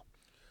the ball?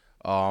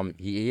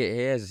 He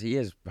has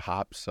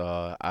hops.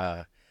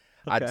 I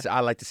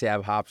like to say I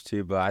have hops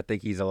too, but I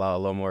think he's a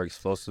little more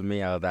explosive than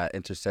me. Out of that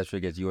interception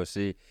against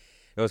USC,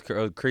 it was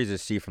crazy to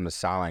see from the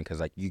sideline because,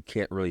 like, you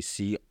can't really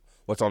see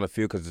what's on the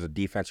field because the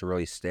defense are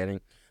really standing.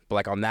 But,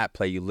 like, on that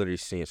play, you literally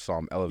saw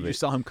him elevate. You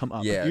saw him come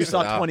up. Yeah, you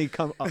saw 20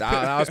 come up.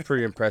 That was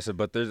pretty impressive.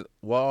 But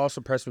what also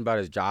impressed me about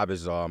his job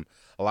is a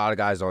lot of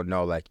guys don't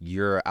know, like,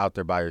 you're out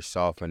there by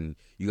yourself and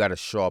you got to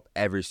show up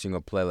every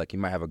single play. Like, you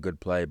might have a good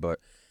play, but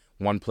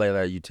one play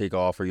that you take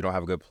off or you don't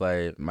have a good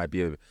play, it might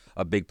be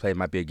a big play, it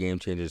might be a game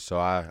changer. So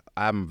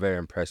I'm very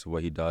impressed with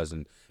what he does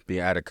and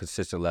be at a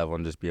consistent level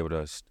and just be able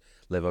to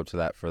live up to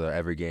that for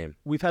every game.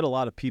 We've had a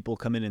lot of people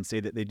come in and say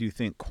that they do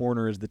think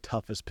corner is the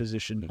toughest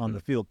position on the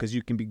field because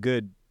you can be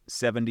good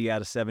 70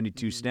 out of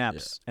 72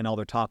 snaps, and all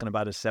they're talking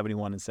about is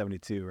 71 and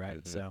 72,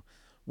 right? So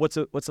what's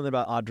something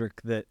about Audric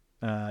that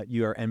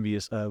you are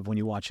envious of when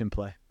you watch him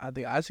play? I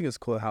think it's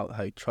cool how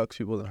he trucks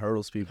people and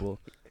hurdles people.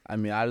 I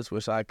mean, I just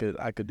wish I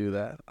could do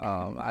that.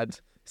 I'd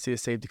see a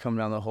safety coming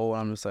down the hole,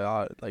 and I'm just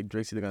like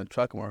Drake's either going to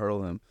truck him or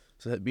hurdle him.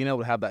 So being able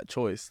to have that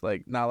choice,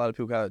 like not a lot of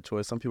people have that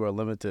choice. Some people are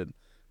limited,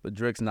 but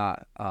Drake's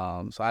not.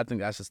 So I think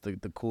that's just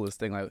the coolest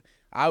thing. Like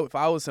if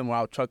I was him,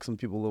 I would truck some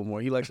people a little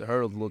more. He likes to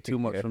hurdle a little too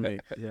much for me.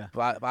 Yeah.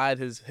 If I had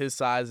his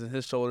size and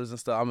his shoulders and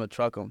stuff, I'm gonna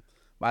truck him.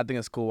 But I think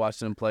it's cool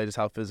watching him play, just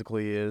how physical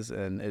he is,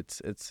 and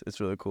it's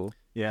really cool.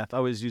 Yeah, if I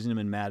was using him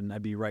in Madden,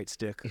 I'd be right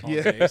stick all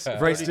day.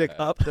 Right stick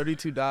up.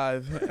 32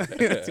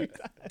 dive.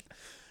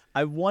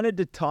 I wanted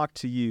to talk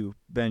to you,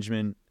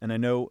 Benjamin, and I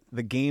know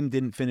the game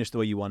didn't finish the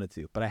way you wanted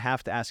to, but I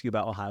have to ask you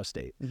about Ohio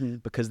State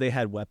because they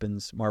had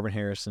weapons, Marvin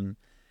Harrison.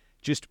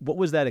 Just what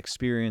was that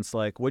experience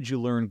like? What did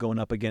you learn going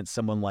up against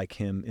someone like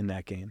him in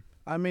that game?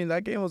 I mean,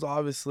 that game was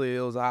obviously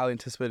a highly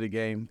anticipated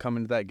game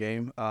coming to that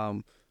game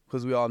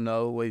because we all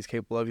know what he's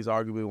capable of. He's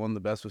arguably one of the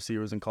best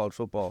receivers in college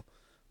football.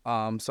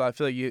 So I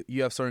feel like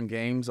you have certain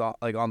games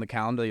like on the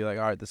calendar. You're like,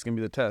 all right, this is gonna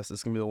be the test. This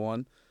is gonna be the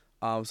one.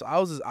 So I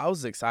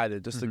was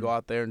excited just to go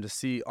out there and just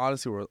see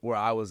honestly where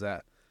I was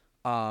at.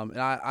 And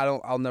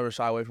I'll never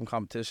shy away from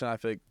competition. I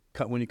feel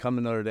like when you come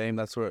to Notre Dame,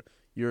 that's where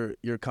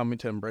you're coming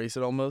to embrace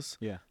it almost.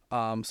 Yeah.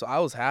 So I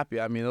was happy.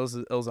 I mean, it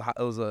was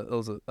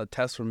a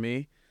test for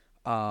me.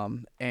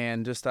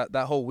 And just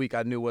that whole week,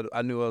 I knew what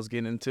I was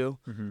getting into.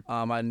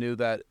 I knew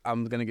that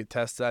I'm gonna get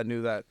tested. I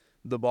knew that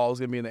the ball was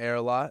gonna be in the air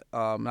a lot.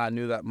 And I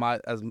knew that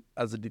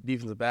as a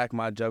defensive back,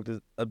 my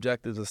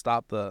objective is to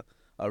stop the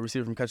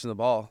receiver from catching the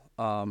ball.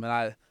 And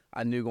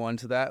I knew going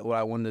into that what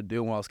I wanted to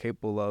do and what I was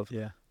capable of.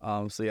 Yeah.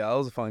 So yeah, that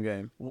was a fun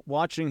game.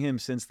 Watching him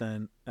since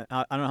then,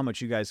 I don't know how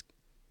much you guys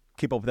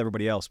keep up with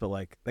everybody else, but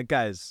like that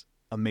guy's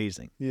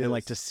amazing. Yes. And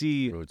like to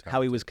see Really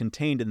how he was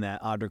contained in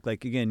that, Audric.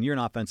 Like again, you're an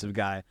offensive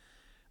guy.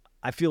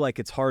 I feel like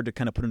it's hard to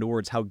kind of put into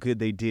words how good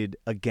they did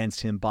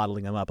against him,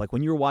 bottling him up. Like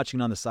when you were watching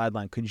on the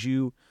sideline, could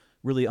you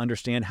really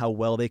understand how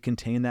well they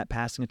contained that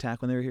passing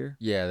attack when they were here?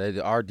 Yeah,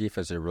 our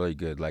defense is really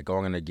good. Like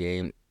going in a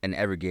game, in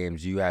every game,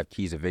 you have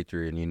keys of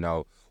victory, and you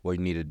know what you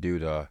need to do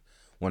to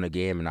win a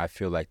game. And I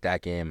feel like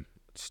that game,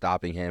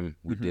 stopping him,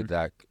 we did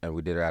that, and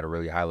we did it at a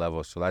really high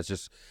level. So that's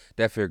just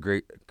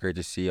definitely great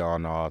to see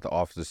on the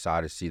offensive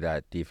side, to see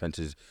that defense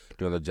is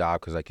doing the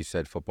job. Because like you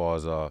said, football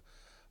is a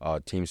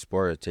team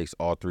sport. It takes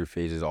all three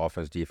phases: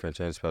 offense, defense,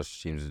 and special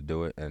teams to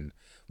do it. And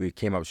we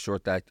came up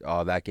short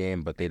that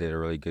game, but they did a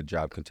really good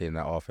job containing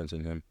that offense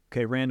in him.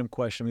 Okay, random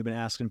question. We've been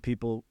asking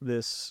people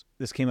this.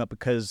 This came up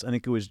because I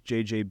think it was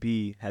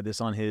JJB had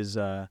this on his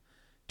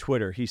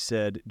Twitter. He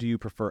said, "Do you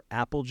prefer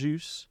apple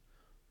juice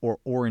or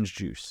orange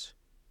juice?"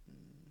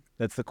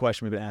 That's the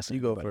question we've been asking.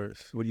 You go everybody.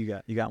 first. What do you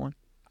got? You got one?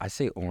 I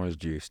say orange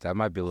juice. That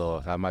might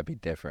be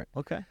different.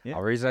 Okay. Yeah.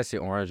 The reason I say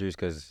orange juice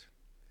because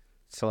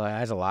it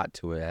has a lot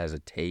to it. It has a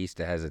taste.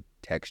 It has a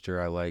texture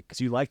I like.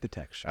 So you like the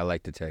texture? I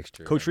like the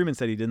texture. Coach Freeman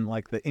said he didn't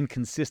like the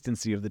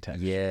inconsistency of the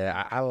texture.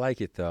 Yeah, I like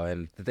it though.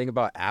 And the thing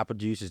about apple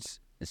juice is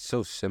it's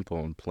so simple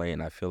and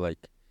plain. I feel like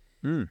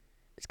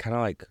it's kind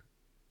of like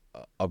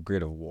an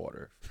upgrade of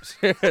water.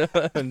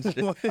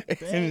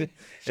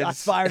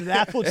 Shots fired at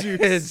apple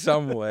juice. In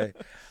some way.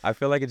 I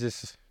feel like it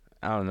just,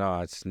 I don't know.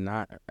 It's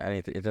not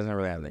anything. It doesn't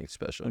really have anything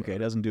special. Okay, it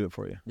doesn't do it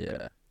for you. Yeah.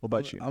 Okay. What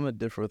about you? I'm a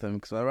differ with him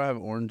because whenever I have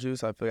orange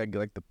juice, I feel like I get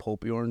like the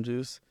pulpy orange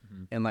juice,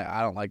 and like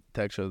I don't like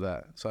the texture of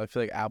that. So I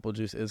feel like apple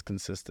juice is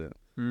consistent.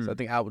 So I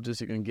think apple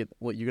juice, you're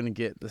gonna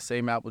get the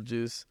same apple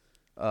juice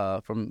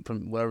from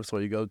whatever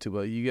store you go to,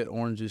 but you get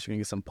orange juice, you're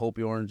gonna get some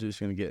pulpy orange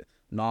juice, you're gonna get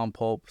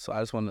non-pulp. So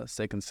I just want to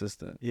stay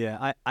consistent.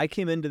 Yeah, I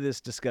came into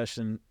this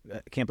discussion.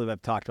 I can't believe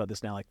I've talked about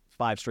this now like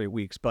 5 straight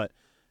weeks, but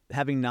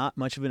having not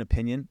much of an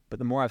opinion, but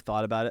the more I've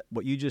thought about it,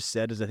 what you just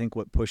said is I think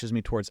what pushes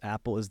me towards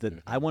apple is that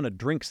I want to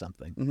drink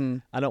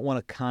something. I don't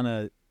want to kind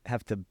of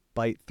have to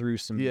bite through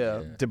some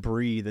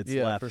debris that's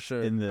left for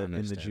sure. in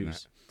the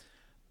juice.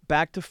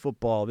 Back to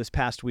football. This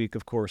past week,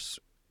 of course,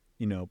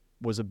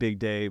 was a big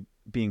day,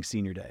 being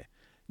senior day.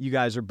 You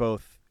guys are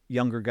both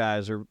younger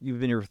guys, or you've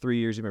been here for 3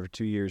 years, you've been here for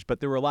 2 years, but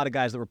there were a lot of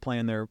guys that were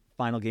playing their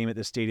final game at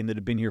this stadium that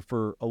had been here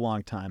for a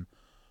long time.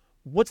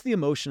 What's the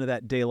emotion of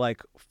that day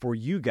like for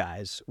you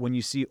guys when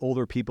you see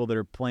older people that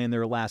are playing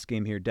their last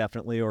game here,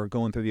 definitely, or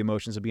going through the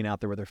emotions of being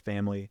out there with their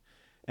family?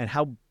 And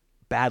how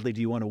badly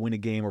do you want to win a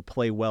game or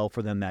play well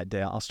for them that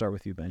day? I'll start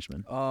with you,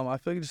 Benjamin. I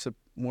feel like it just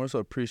more so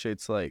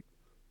appreciates like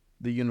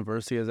the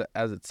university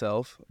as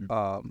itself.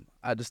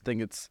 I just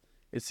think it's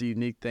a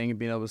unique thing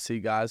being able to see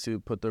guys who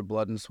put their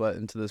blood and sweat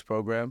into this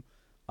program.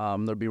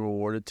 They're being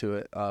rewarded to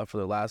it for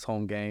their last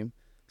home game.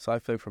 So I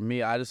feel like for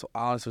me, I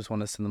honestly just want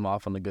to send them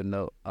off on a good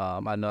note.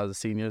 I know as the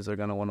seniors, they're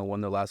going to want to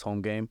win their last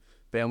home game.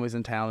 Families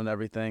in town and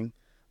everything.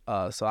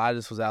 So I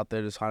just was out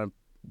there just trying to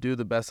do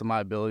the best of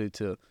my ability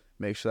to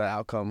make sure that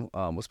outcome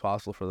was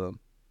possible for them.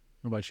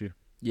 What about you?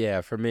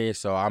 Yeah, for me,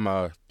 so I'm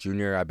a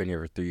junior. I've been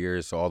here for 3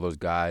 years. So all those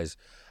guys,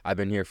 I've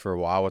been here for a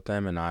while with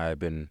them, and I've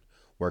been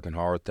working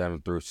hard with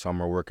them through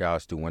summer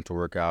workouts, through winter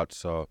workouts.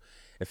 So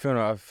it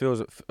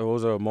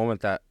was a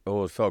moment that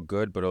felt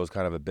good, but it was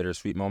kind of a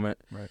bittersweet moment.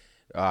 Right.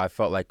 I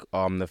felt like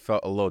it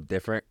felt a little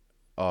different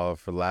for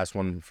the last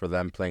one for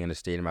them playing in the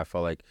stadium. I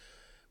felt like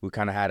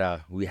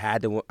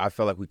I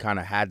felt like we kind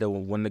of had to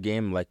win the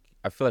game. Like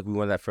I feel like we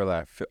won that for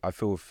that. I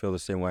feel the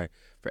same way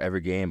for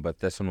every game, but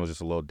this one was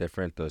just a little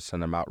different to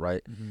send them out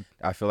right. Mm-hmm.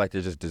 I feel like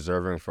they're just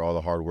deserving for all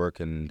the hard work,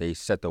 and they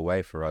set the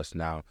way for us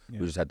now. Yeah.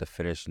 We just had to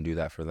finish and do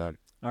that for them.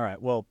 All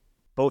right. Well,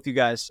 both you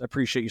guys,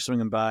 appreciate you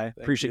swinging by.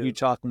 Appreciate you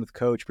talking with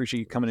Coach. Appreciate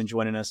you coming and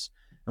joining us,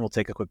 and we'll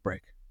take a quick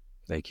break.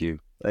 Thank you.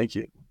 Thank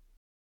you.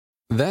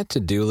 That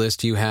to-do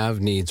list you have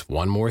needs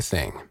one more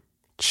thing.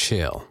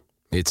 Chill.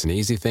 It's an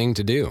easy thing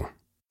to do.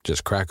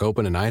 Just crack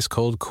open an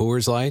ice-cold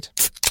Coors Light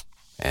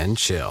and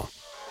chill.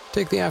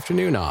 Take the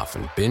afternoon off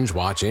and binge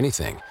watch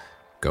anything.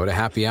 Go to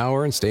happy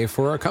hour and stay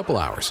for a couple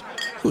hours.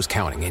 Who's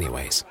counting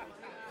anyways?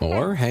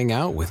 Or hang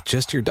out with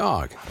just your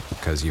dog,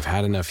 because you've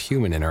had enough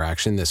human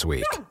interaction this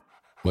week.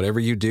 Whatever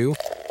you do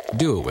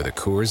it with a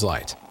Coors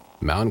Light.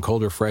 Mountain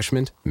Cold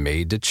Refreshment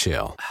made to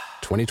chill.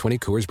 2020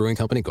 Coors Brewing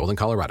Company, Golden,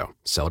 Colorado.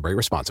 Celebrate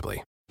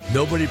responsibly.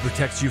 Nobody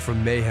protects you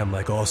from mayhem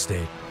like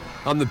Allstate.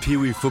 I'm the Pee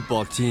Wee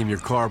football team you're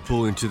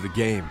carpooling to the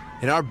game.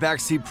 And our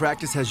backseat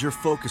practice has your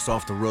focus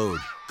off the road.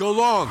 Go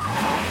long!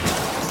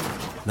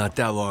 Not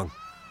that long.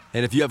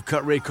 And if you have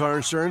cut rate car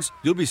insurance,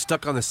 you'll be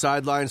stuck on the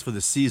sidelines for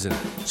the season.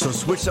 So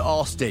switch to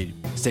Allstate.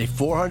 Save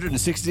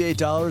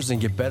 $468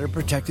 and get better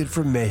protected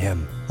from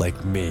mayhem,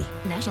 like me.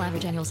 National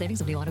average annual savings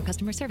of new auto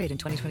customers surveyed in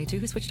 2022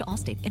 who switched to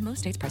Allstate. In most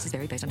states, prices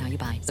vary based on how you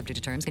buy. Subject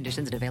to terms,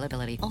 conditions, and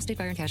availability. Allstate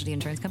Fire and Casualty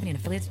Insurance Company and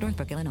affiliates,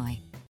 Northbrook, Illinois.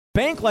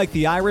 Bank like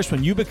the Irish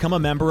when you become a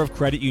member of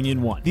Credit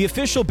Union One, the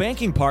official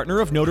banking partner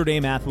of Notre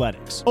Dame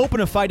Athletics.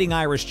 Open a Fighting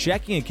Irish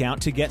checking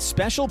account to get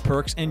special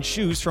perks and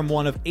choose from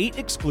one of 8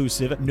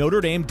 exclusive Notre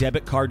Dame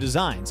debit card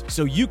designs,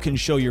 so you can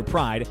show your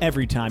pride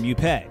every time you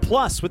pay.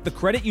 Plus, with the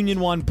Credit Union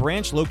One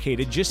branch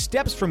located just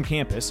steps from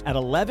campus at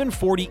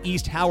 1140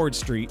 East Howard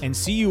Street and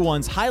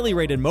CU1's highly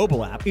rated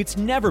mobile app, it's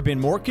never been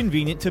more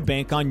convenient to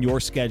bank on your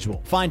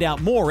schedule. Find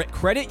out more at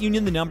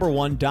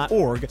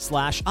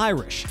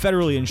creditunion1.org/Irish.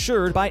 Federally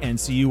insured by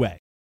NCUA.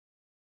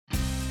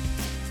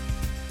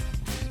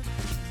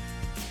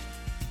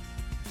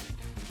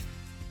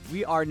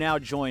 We are now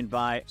joined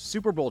by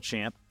Super Bowl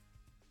champ,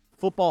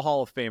 Football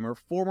Hall of Famer,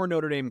 former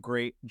Notre Dame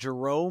great,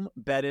 Jerome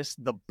Bettis,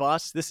 the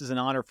Bus. This is an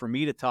honor for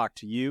me to talk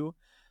to you.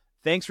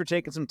 Thanks for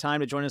taking some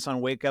time to join us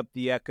on Wake Up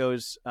the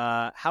Echoes.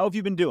 How have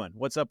you been doing?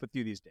 What's up with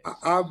you these days?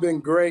 I've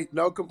been great.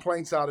 No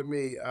complaints out of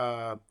me.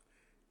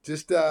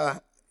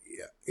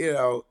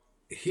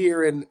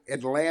 Here in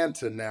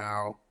Atlanta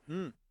now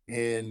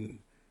and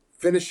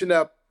finishing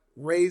up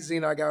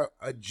raising. I got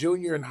a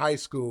junior in high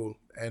school,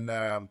 and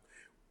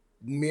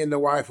me and the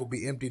wife will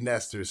be empty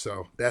nesters,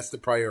 so that's the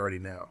priority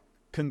now.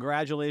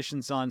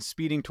 Congratulations on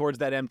speeding towards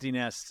that empty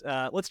nest.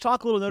 Let's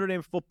talk a little Notre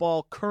Dame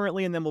football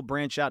currently, and then we'll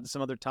branch out to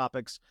some other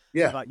topics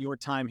about your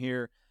time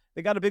here.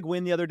 They got a big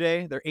win the other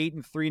day. They're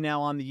 8-3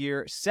 now on the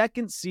year.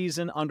 Second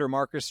season under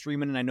Marcus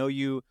Freeman, and I know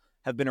you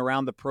have been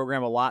around the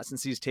program a lot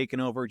since he's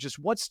taken over. Just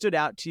what stood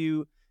out to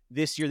you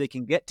this year? They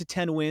can get to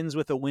 10 wins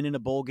with a win in a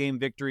bowl game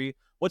victory.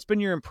 What's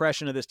been your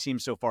impression of this team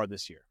so far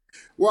this year?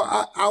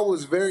 Well, I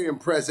was very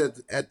impressed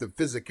at the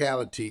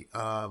physicality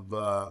of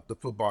the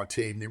football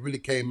team. They really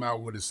came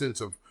out with a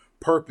sense of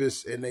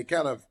purpose, and they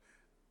kind of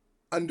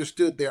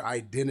understood their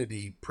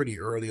identity pretty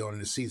early on in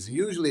the season.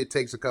 Usually it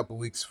takes a couple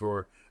weeks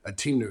for a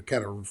team to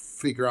kind of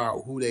figure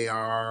out who they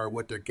are,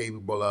 what they're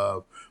capable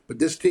of. But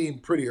this team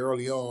pretty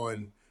early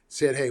on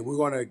said, hey, we're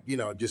going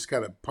to, just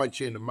kind of punch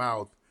you in the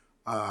mouth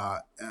on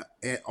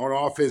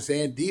offense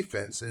and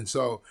defense. And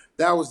so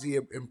that was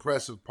the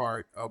impressive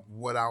part of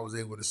what I was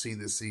able to see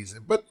this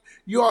season. But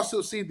you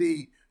also see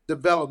the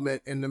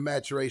development and the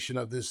maturation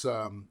of this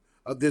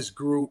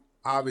group,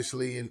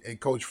 obviously, and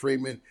Coach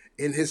Freeman.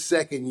 In his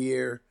second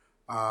year,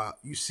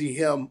 you see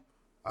him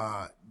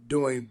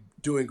doing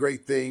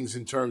great things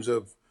in terms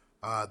of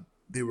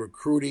the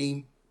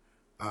recruiting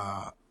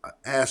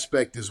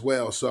aspect as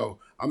well. So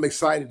I'm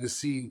excited to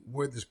see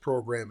where this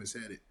program is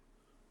headed.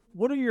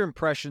 What are your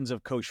impressions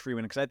of Coach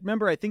Freeman? Because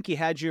I think he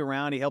had you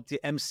around. He helped you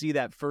MC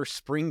that first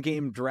spring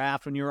game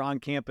draft when you were on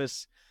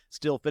campus,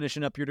 still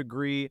finishing up your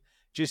degree.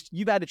 Just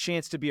you've had a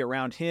chance to be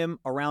around him,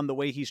 around the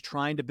way he's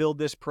trying to build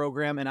this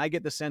program. And I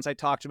get the sense, I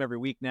talk to him every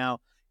week now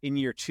in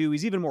year 2.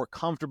 He's even more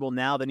comfortable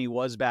now than he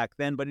was back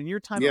then. But in your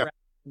time around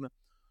him,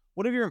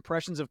 what have your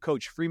impressions of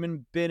Coach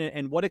Freeman been,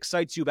 and what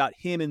excites you about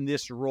him in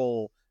this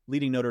role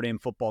leading Notre Dame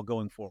football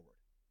going forward?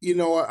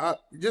 I'm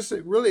just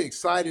really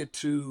excited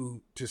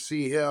to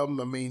see him.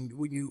 I mean,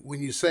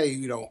 when you say,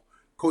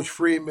 Coach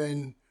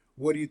Freeman,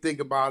 what do you think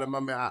about him? I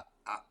mean,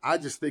 I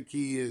just think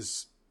he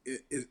is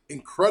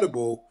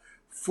incredible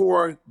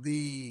for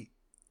the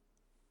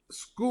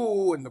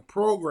school and the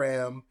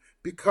program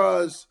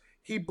because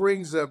he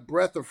brings a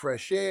breath of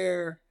fresh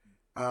air,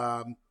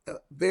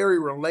 very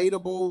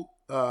relatable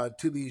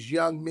to these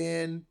young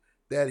men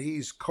that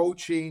he's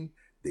coaching.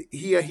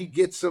 He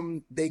gets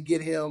them. They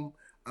get him.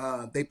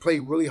 They play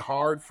really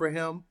hard for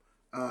him,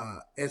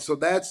 and so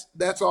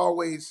that's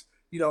always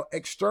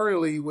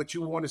externally what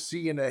you want to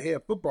see in a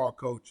head football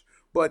coach.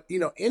 But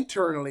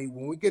internally,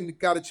 when we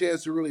got a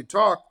chance to really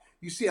talk,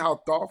 you see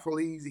how thoughtful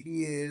he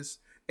is,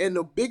 and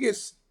the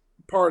biggest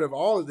part of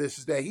all of this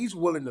is that he's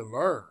willing to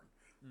learn.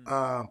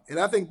 And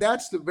I think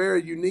that's the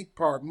very unique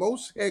part.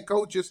 Most head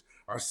coaches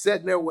are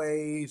set in their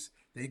ways.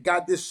 They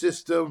got this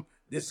system.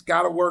 This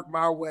got to work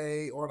my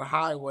way or the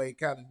highway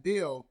kind of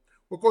deal.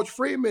 Well, Coach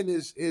Freeman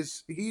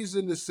he's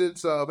in the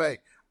sense of, hey,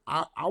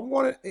 I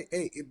want to.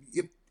 Hey,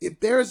 if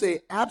there's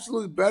a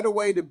absolute better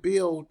way to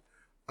build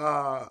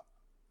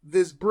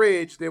this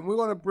bridge, then we're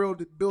going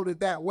to build it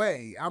that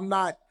way. I'm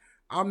not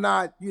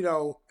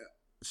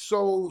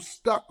so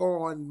stuck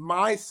on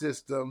my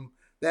system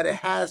that it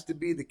has to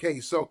be the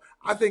case. So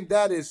I think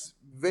that is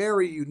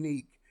very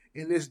unique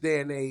in this day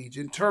and age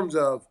in terms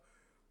of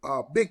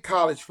big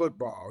college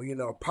football,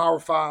 Power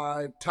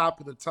 5, top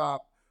of the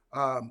top.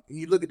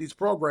 You look at these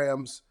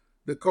programs,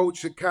 the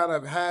coach kind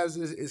of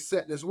is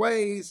set in his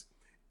ways,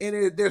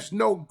 and there's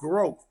no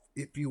growth,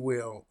 if you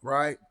will,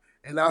 right?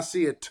 And I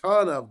see a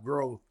ton of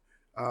growth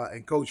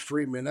in Coach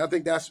Freeman. I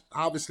think that's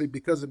obviously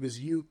because of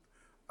his youth.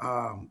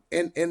 And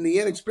the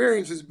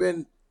inexperience has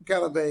been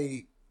kind of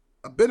a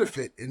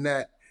benefit in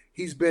that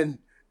he's been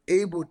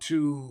able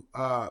to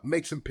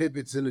make some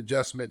pivots and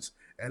adjustments,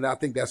 and I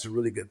think that's a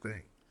really good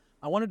thing.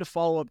 I wanted to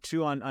follow up,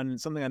 too, on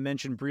something I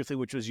mentioned briefly,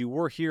 which was you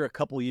were here a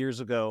couple years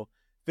ago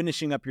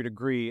finishing up your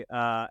degree,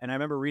 and I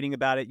remember reading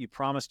about it. You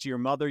promised to your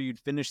mother you'd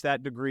finish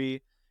that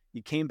degree.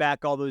 You came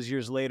back all those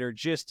years later.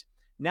 Just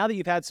now that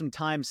you've had some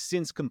time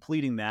since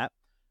completing that,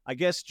 I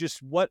guess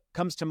just what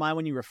comes to mind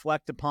when you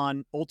reflect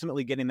upon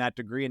ultimately getting that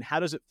degree, and how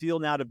does it feel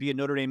now to be a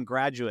Notre Dame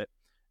graduate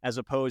as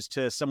opposed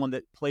to someone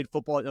that played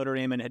football at Notre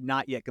Dame and had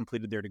not yet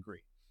completed their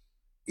degree?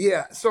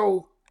 Yeah,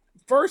 so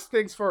first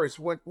things first,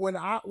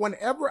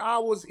 whenever I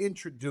was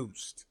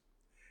introduced,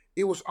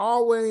 it was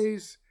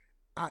always,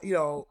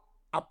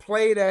 I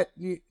played at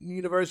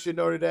University of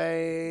Notre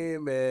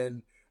Dame,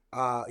 and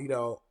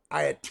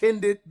I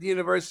attended the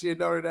University of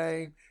Notre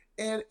Dame,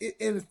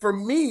 and for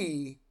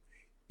me,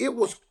 it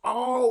was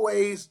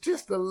always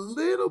just a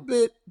little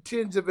bit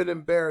tinge of an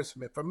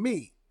embarrassment for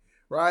me,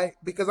 right?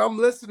 Because I'm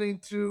listening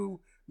to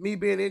me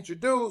being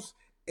introduced,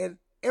 and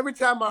every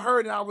time I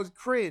heard it, I was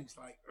cringe,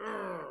 like,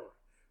 ugh,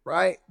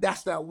 right?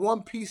 That's that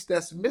one piece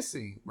that's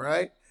missing,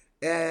 right?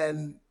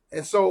 And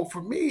so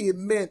for me, it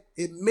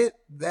meant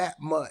that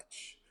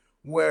much.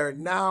 Where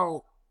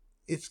now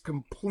it's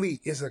complete.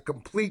 It's a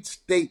complete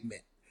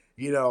statement.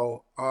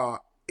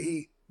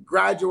 He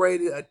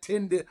graduated,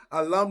 attended,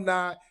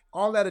 alumni,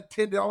 all that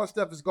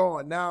stuff is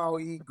gone. Now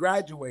he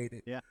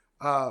graduated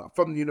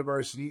from the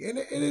university. And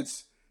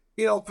it's,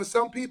 for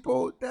some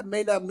people, that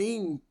may not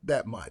mean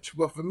that much.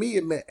 But for me,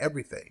 it meant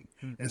everything.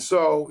 And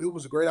so it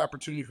was a great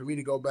opportunity for me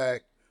to go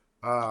back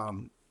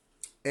and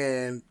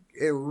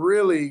it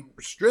really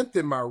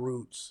strengthened my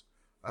roots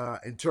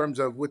in terms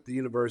of with the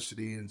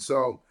university. And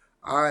so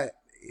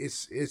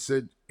it's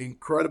an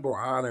incredible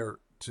honor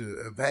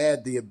to have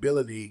had the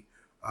ability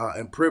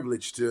and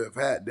privilege to have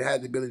had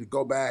the ability to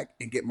go back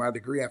and get my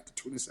degree after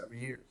 27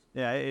 years.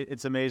 Yeah,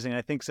 it's amazing.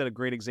 I think set a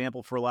great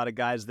example for a lot of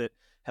guys that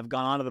have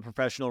gone on to the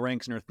professional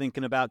ranks and are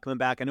thinking about coming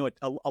back. I know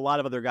a lot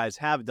of other guys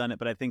have done it,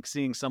 but I think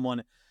seeing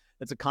someone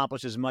that's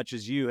accomplished as much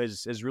as you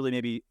has really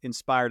maybe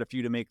inspired a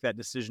few to make that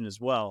decision as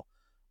well.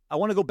 I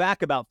want to go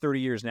back about 30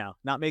 years now,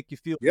 not make you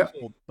feel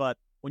old, but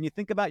when you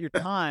think about your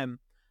time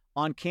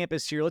on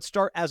campus here, let's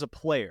start as a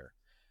player.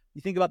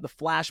 You think about the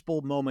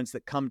flashbulb moments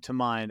that come to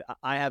mind.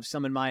 I have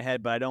some in my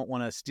head, but I don't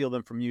want to steal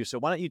them from you. So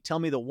why don't you tell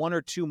me the one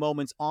or two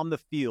moments on the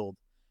field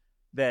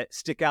that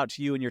stick out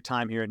to you in your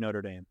time here at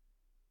Notre Dame?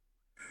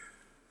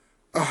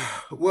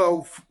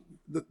 Well,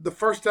 the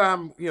first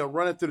time,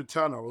 running through the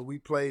tunnel, we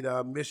played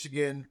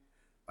Michigan.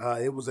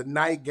 It was a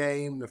night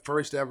game, the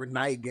first ever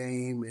night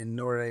game in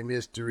Notre Dame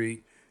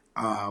history.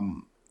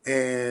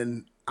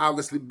 And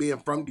obviously being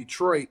from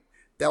Detroit,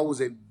 that was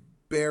a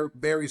very,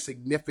 very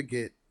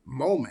significant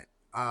moment.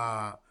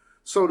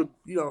 So to,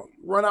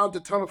 run out the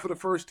tunnel for the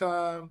first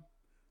time,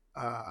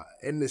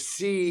 and to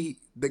see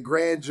the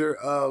grandeur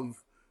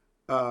of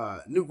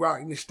New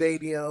Rockne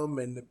Stadium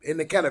and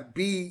to kind of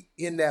be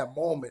in that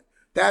moment,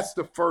 that's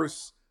the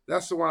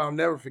one I'll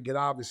never forget,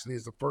 obviously,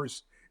 is the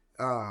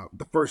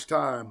first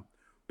time.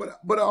 But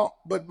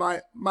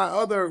my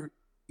other,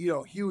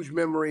 huge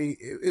memory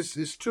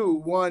is two.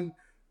 One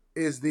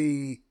is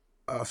the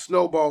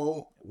Snow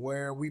Bowl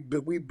where we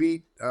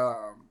beat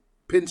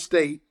Penn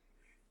State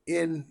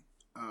in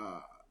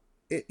I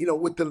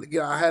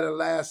had a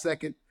last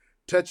second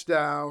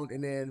touchdown,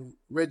 and then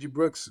Reggie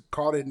Brooks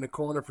caught it in the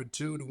corner for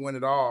 2 to win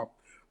it all.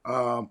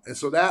 And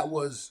so that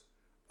was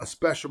a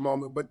special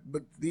moment. But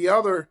the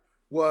other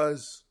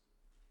was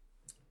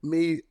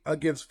me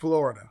against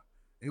Florida.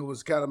 It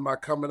was kind of my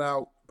coming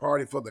out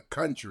party for the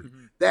country.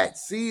 Mm-hmm. That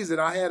season,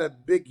 I had a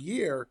big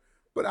year,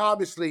 but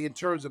obviously in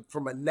terms of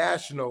from a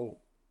national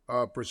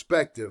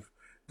perspective,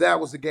 that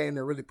was the game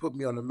that really put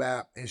me on the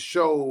map and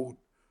showed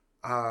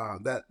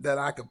that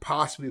I could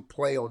possibly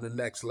play on the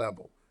next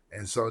level.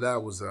 And so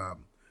that was a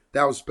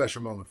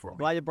special moment for me.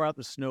 Glad you brought up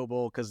the Snow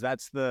Bowl, because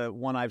that's the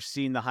one I've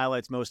seen the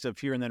highlights most of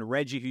here. And then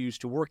Reggie, who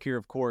used to work here,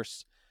 of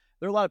course.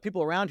 There are a lot of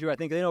people around here, I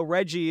think, they know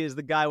Reggie is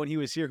the guy when he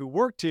was here who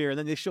worked here, and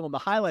then they show him the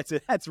highlights.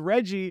 That's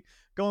Reggie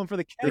going for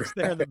the catch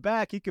there in the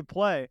back. He could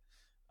play.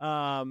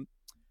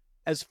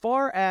 As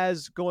far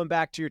as going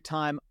back to your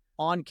time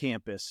on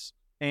campus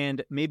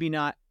and maybe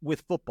not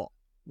with football,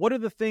 what are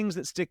the things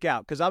that stick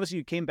out? Because obviously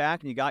you came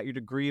back and you got your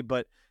degree,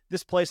 but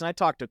this place, and I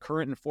talked to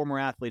current and former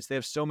athletes, they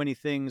have so many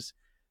things,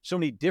 so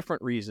many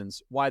different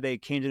reasons why they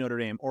came to Notre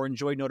Dame or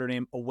enjoyed Notre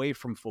Dame away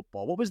from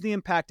football. What was the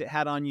impact it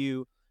had on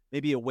you,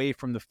 maybe away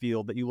from the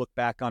field, that you look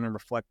back on and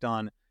reflect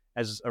on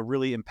as a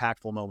really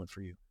impactful moment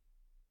for you?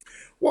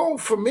 Well,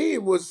 for me,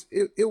 it was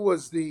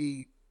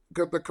the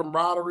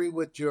camaraderie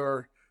with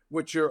your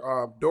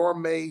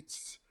dorm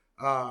mates.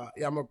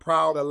 I'm a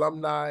proud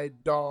alumni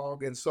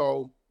dog, and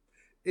so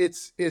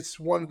it's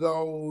one of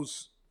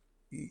those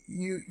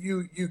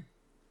you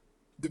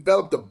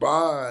developed a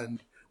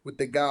bond with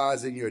the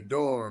guys in your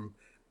dorm.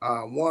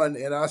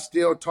 And I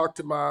still talk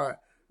to my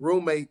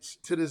roommates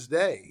to this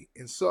day,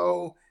 and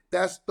so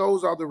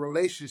those are the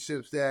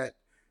relationships that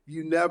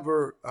you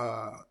never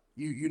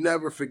you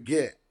never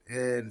forget.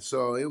 And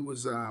so it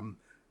was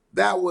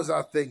that was,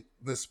 I think,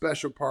 the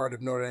special part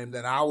of Notre Dame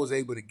that I was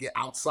able to get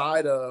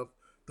outside of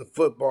the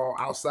football,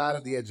 outside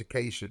of the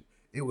education.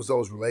 It was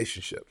those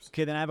relationships.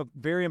 Okay, then I have a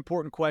very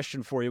important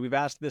question for you. We've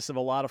asked this of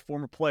a lot of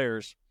former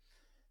players.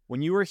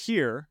 When you were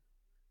here,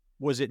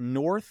 was it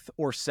North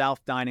or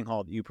South Dining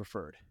Hall that you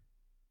preferred?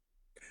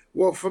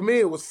 Well, for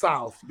me, it was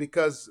South,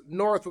 because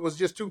North was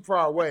just too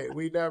far away.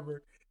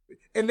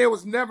 And there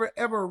was never,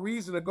 ever a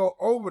reason to go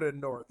over to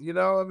North. You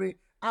know what I mean?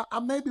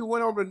 I maybe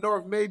went over to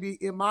North maybe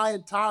in my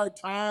entire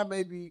time,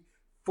 maybe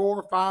 4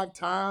 or 5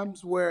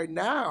 times, where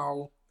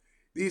now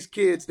these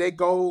kids, they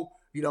go,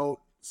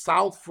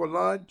 South for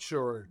lunch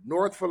or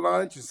North for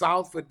lunch and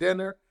South for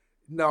dinner.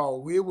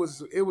 No, it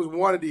was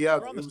one or the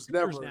other. It was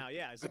never now.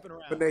 Yeah, zipping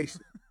around.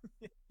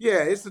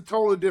 Yeah, it's a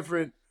totally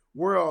different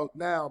world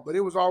now, but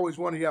it was always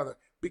one or the other.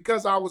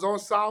 Because I was on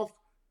South,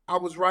 I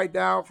was right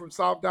down from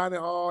South Dining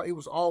Hall. It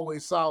was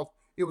always South.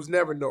 It was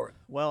never North.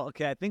 Well,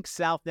 okay, I think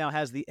South now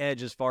has the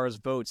edge as far as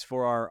votes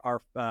for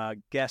our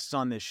guests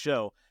on this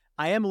show.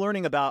 I am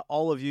learning about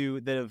all of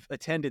you that have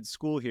attended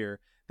school here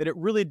that it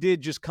really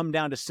did just come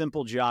down to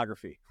simple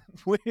geography.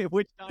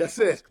 Which That's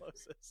it.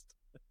 Closest?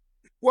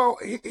 Well,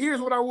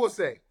 here's what I will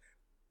say.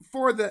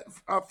 For the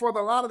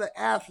lot of the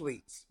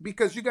athletes,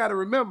 because you got to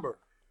remember,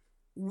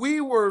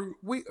 we were a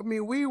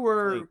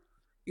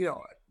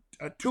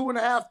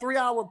 2.5, 3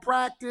 hour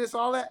practice,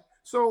 all that.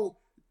 So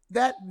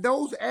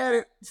those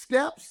added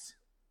steps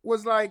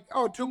was like,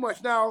 oh, too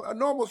much. Now, a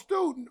normal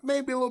student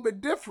may be a little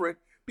bit different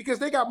because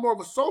they got more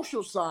of a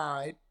social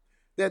side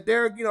that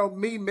they're,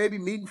 maybe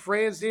meeting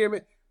friends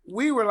here.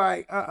 We were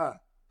like, I'm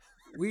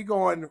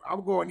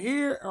going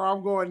here or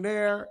I'm going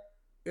there.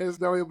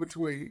 There's no in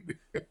between.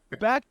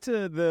 Back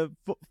to the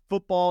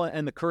football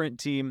and the current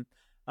team.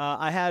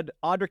 I had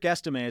Audric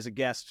Estime as a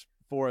guest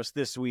for us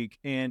this week,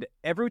 and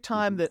every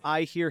time that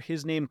I hear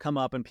his name come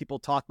up and people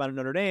talk about it at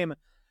Notre Dame,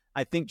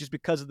 I think just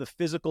because of the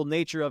physical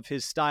nature of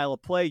his style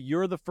of play,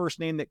 you're the first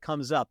name that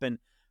comes up. And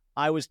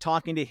I was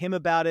talking to him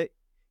about it.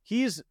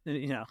 He's,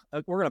 we're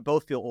going to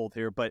both feel old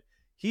here, but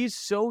he's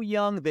so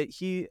young that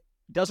he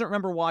doesn't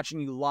remember watching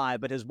you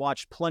live, but has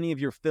watched plenty of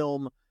your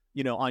film,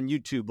 on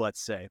YouTube,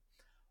 let's say.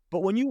 But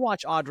when you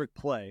watch Audric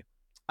play,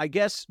 I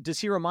guess, does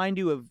he remind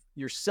you of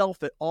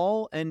yourself at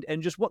all? And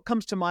just what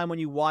comes to mind when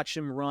you watch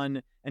him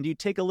run? And do you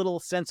take a little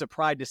sense of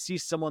pride to see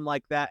someone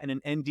like that in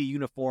an ND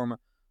uniform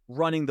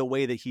running the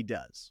way that he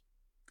does?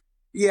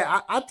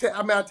 Yeah, I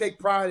take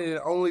pride in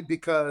it only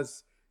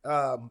because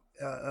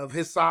of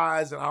his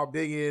size and how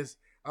big he is.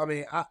 I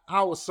mean,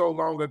 I was so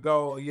long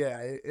ago. Yeah,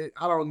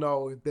 I don't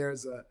know if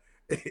there's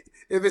if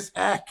it's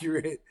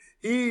accurate.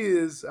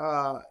 He's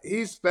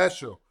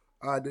special.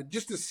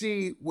 Just to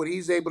see what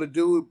he's able to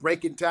do,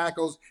 breaking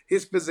tackles,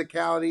 his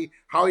physicality,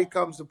 how he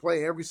comes to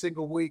play every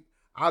single week.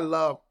 I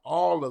love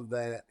all of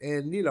that.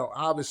 And,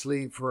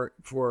 obviously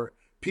for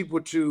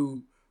people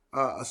to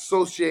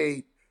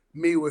associate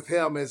me with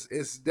him is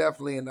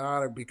definitely an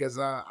honor, because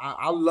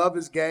I love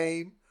his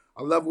game.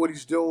 I love what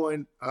he's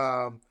doing.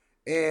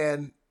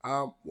 And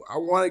I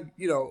want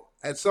to,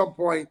 at some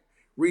point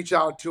reach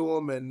out to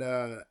him and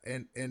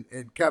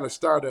kind of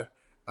start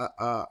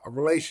a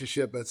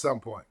relationship at some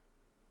point.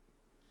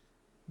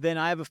 Then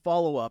I have a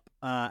follow-up,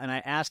 and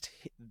I asked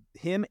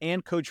him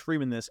and Coach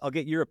Freeman this. I'll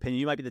get your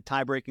opinion. You might be the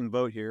tie-breaking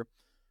vote here.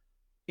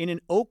 In an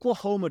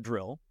Oklahoma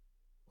drill,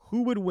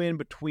 who would win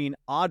between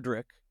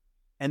Audric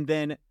and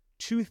then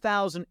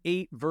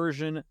 2008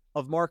 version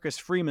of Marcus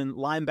Freeman,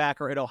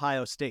 linebacker at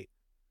Ohio State?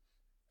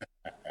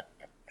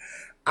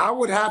 I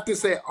would have to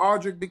say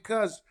Audric,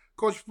 because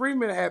Coach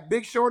Freeman had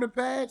big shoulder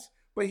pads,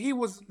 but he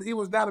was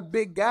not a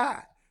big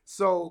guy.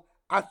 So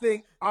I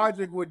think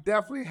Audric would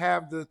definitely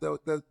have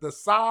the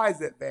size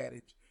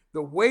advantage,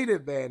 the weight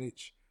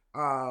advantage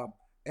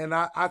And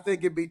I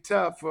think it'd be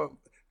tough.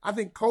 I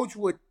think Coach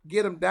would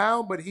get him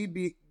down, but he'd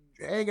be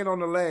hanging on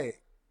the leg.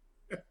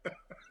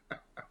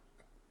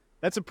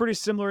 That's a pretty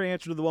similar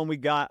answer to the one we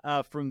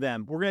got from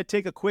them. We're going to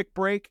take a quick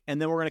break,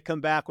 and then we're going to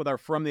come back with our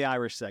From the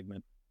Irish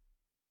segment.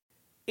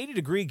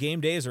 80-degree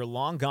game days are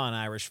long gone,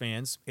 Irish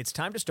fans. It's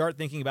time to start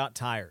thinking about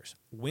tires.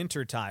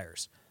 Winter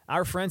tires.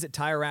 Our friends at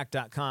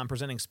TireRack.com,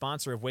 presenting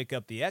sponsor of Wake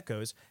Up the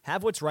Echoes,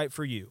 have what's right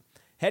for you.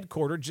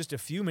 Headquartered just a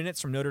few minutes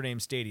from Notre Dame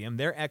Stadium,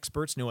 their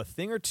experts know a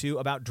thing or two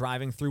about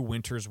driving through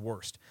winter's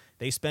worst.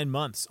 They spend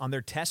months on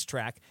their test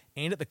track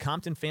and at the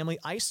Compton Family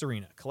Ice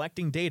Arena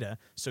collecting data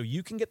so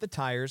you can get the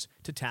tires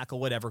to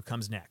tackle whatever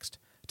comes next.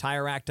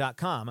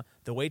 TireRack.com,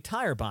 the way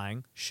tire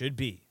buying should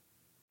be.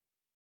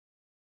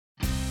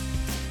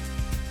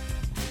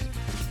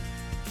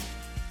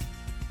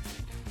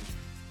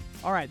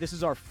 All right, this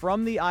is our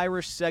From the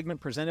Irish segment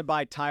presented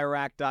by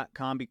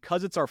TireRack.com.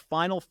 Because it's our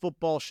final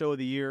football show of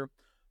the year,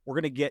 we're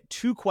going to get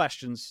 2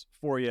 questions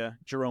for you,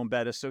 Jerome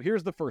Bettis. So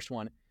here's the first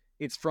one.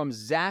 It's from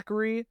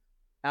Zachary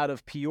out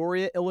of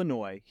Peoria,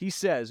 Illinois. He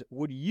says,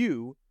 would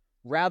you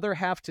rather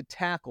have to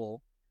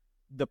tackle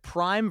the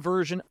prime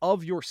version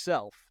of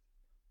yourself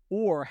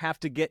or have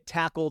to get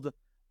tackled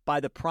by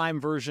the prime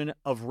version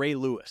of Ray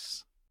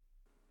Lewis?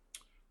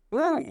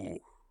 Ooh.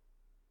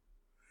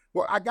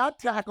 Well, I got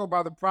tackled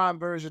by the prime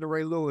version of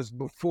Ray Lewis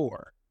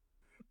before.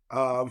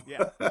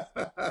 Yeah.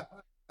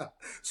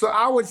 So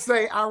I would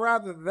say I'd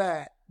rather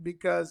that,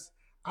 because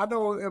I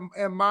know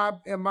in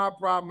my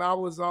problem, I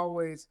was a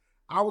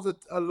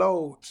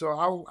load.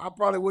 So I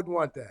probably wouldn't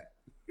want that.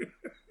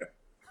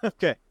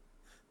 Okay.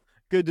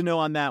 Good to know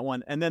on that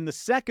one. And then the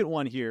second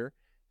one here,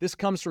 this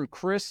comes from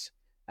Chris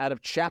out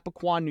of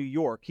Chappaqua, New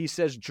York. He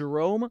says,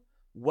 Jerome,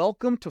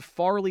 welcome to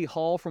Farley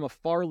Hall from a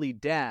Farley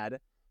dad.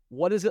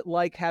 What is it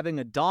like having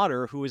a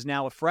daughter who is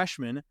now a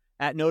freshman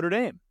at Notre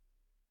Dame?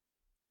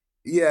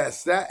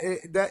 Yes,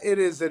 it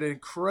is an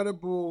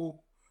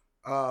incredible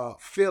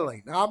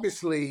feeling.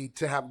 Obviously,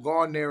 to have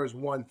gone there is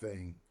one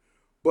thing,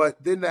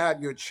 but then to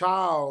have your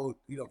child,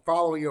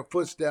 following your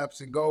footsteps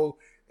and go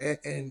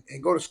and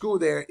go to school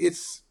there,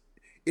 it's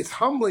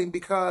humbling,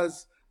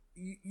 because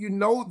you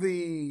know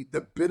the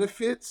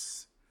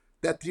benefits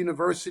that the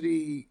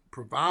university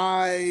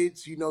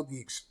provides,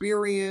 the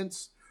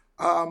experience,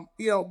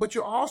 but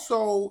you're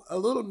also a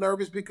little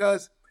nervous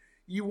because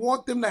you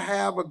want them to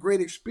have a great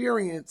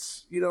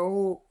experience,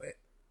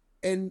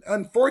 and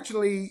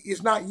unfortunately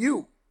it's not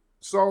you.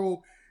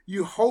 So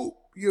you hope,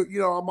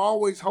 I'm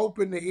always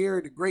hoping to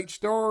hear the great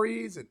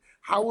stories and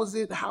how was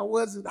it, how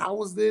was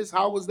this,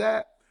 how was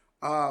that?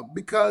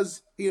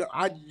 Because,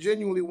 I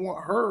genuinely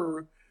want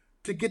her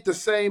to get the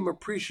same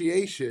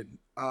appreciation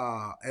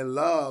and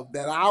love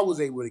that I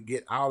was able to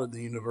get out of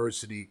the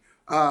university.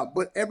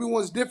 But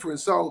everyone's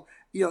different. So,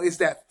 it's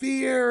that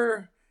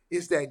fear,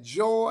 it's that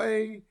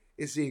joy,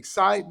 it's the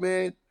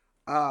excitement.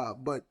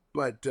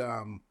 But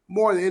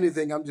more than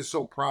anything, I'm just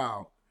so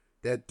proud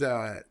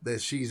that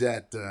she's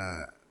at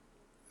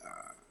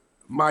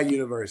my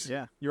university.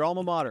 Yeah, your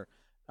alma mater.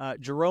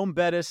 Jerome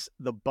Bettis,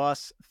 the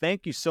bus,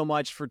 thank you so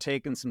much for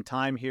taking some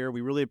time here. We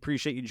really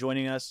appreciate you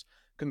joining us.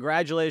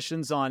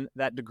 Congratulations on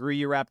that degree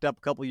you wrapped up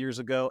a couple of years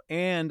ago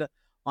and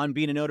on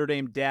being a Notre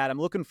Dame dad. I'm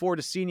looking forward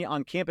to seeing you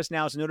on campus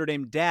now as a Notre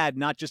Dame dad,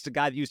 not just a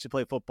guy that used to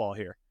play football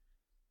here.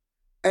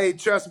 Hey,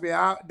 trust me,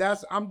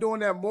 I'm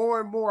doing that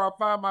more and more. I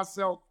find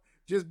myself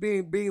just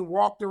being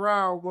walked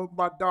around with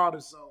my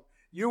daughter. So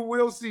you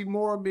will see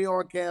more of me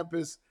on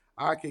campus.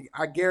 I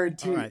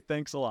guarantee. All right,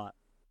 thanks a lot.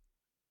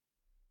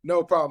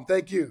 No problem.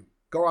 Thank you.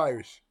 Go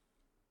Irish.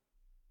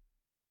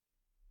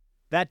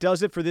 That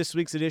does it for this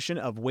week's edition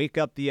of Wake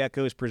Up the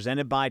Echoes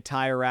presented by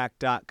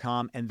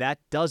TireRack.com, and that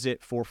does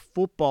it for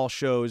football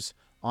shows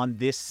on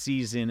this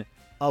season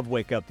of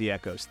Wake Up the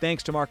Echoes.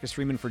 Thanks to Marcus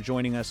Freeman for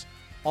joining us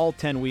all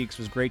 10 weeks. It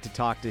was great to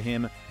talk to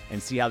him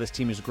and see how this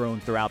team has grown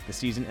throughout the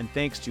season. And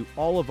thanks to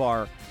all of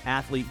our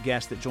athlete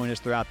guests that joined us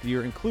throughout the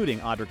year, including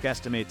Audric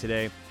Estime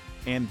today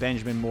and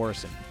Benjamin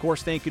Morrison. Of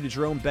course, thank you to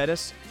Jerome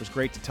Bettis. It was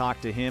great to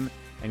talk to him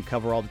and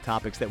cover all the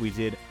topics that we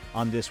did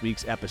on this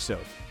week's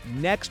episode.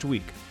 Next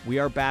week, we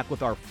are back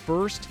with our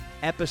first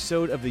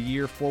episode of the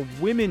year for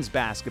women's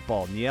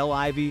basketball. Niele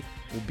Ivey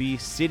will be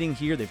sitting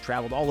here. They've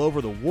traveled all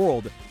over the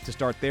world to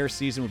start their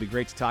season. It will be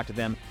great to talk to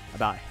them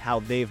about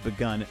how they've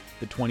begun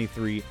the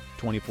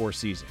 23-24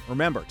 season.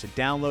 Remember to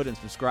download and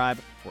subscribe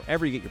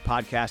wherever you get your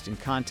podcasting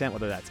content,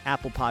 whether that's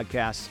Apple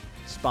Podcasts,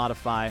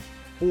 Spotify,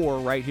 or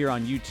right here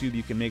on YouTube.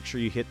 You can make sure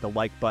you hit the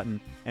like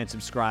button and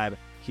subscribe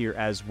here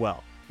as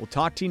well. We'll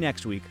talk to you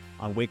next week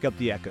on Wake Up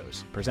the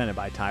Echoes, presented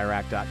by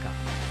TireRack.com.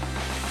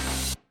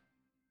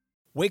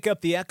 Wake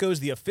Up the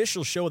Echoes, the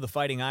official show of the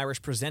Fighting Irish,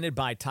 presented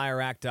by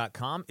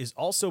TireRack.com, is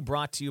also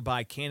brought to you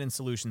by Cannon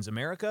Solutions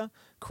America,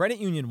 Credit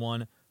Union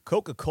One,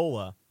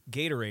 Coca-Cola,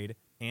 Gatorade,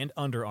 and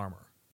Under Armour.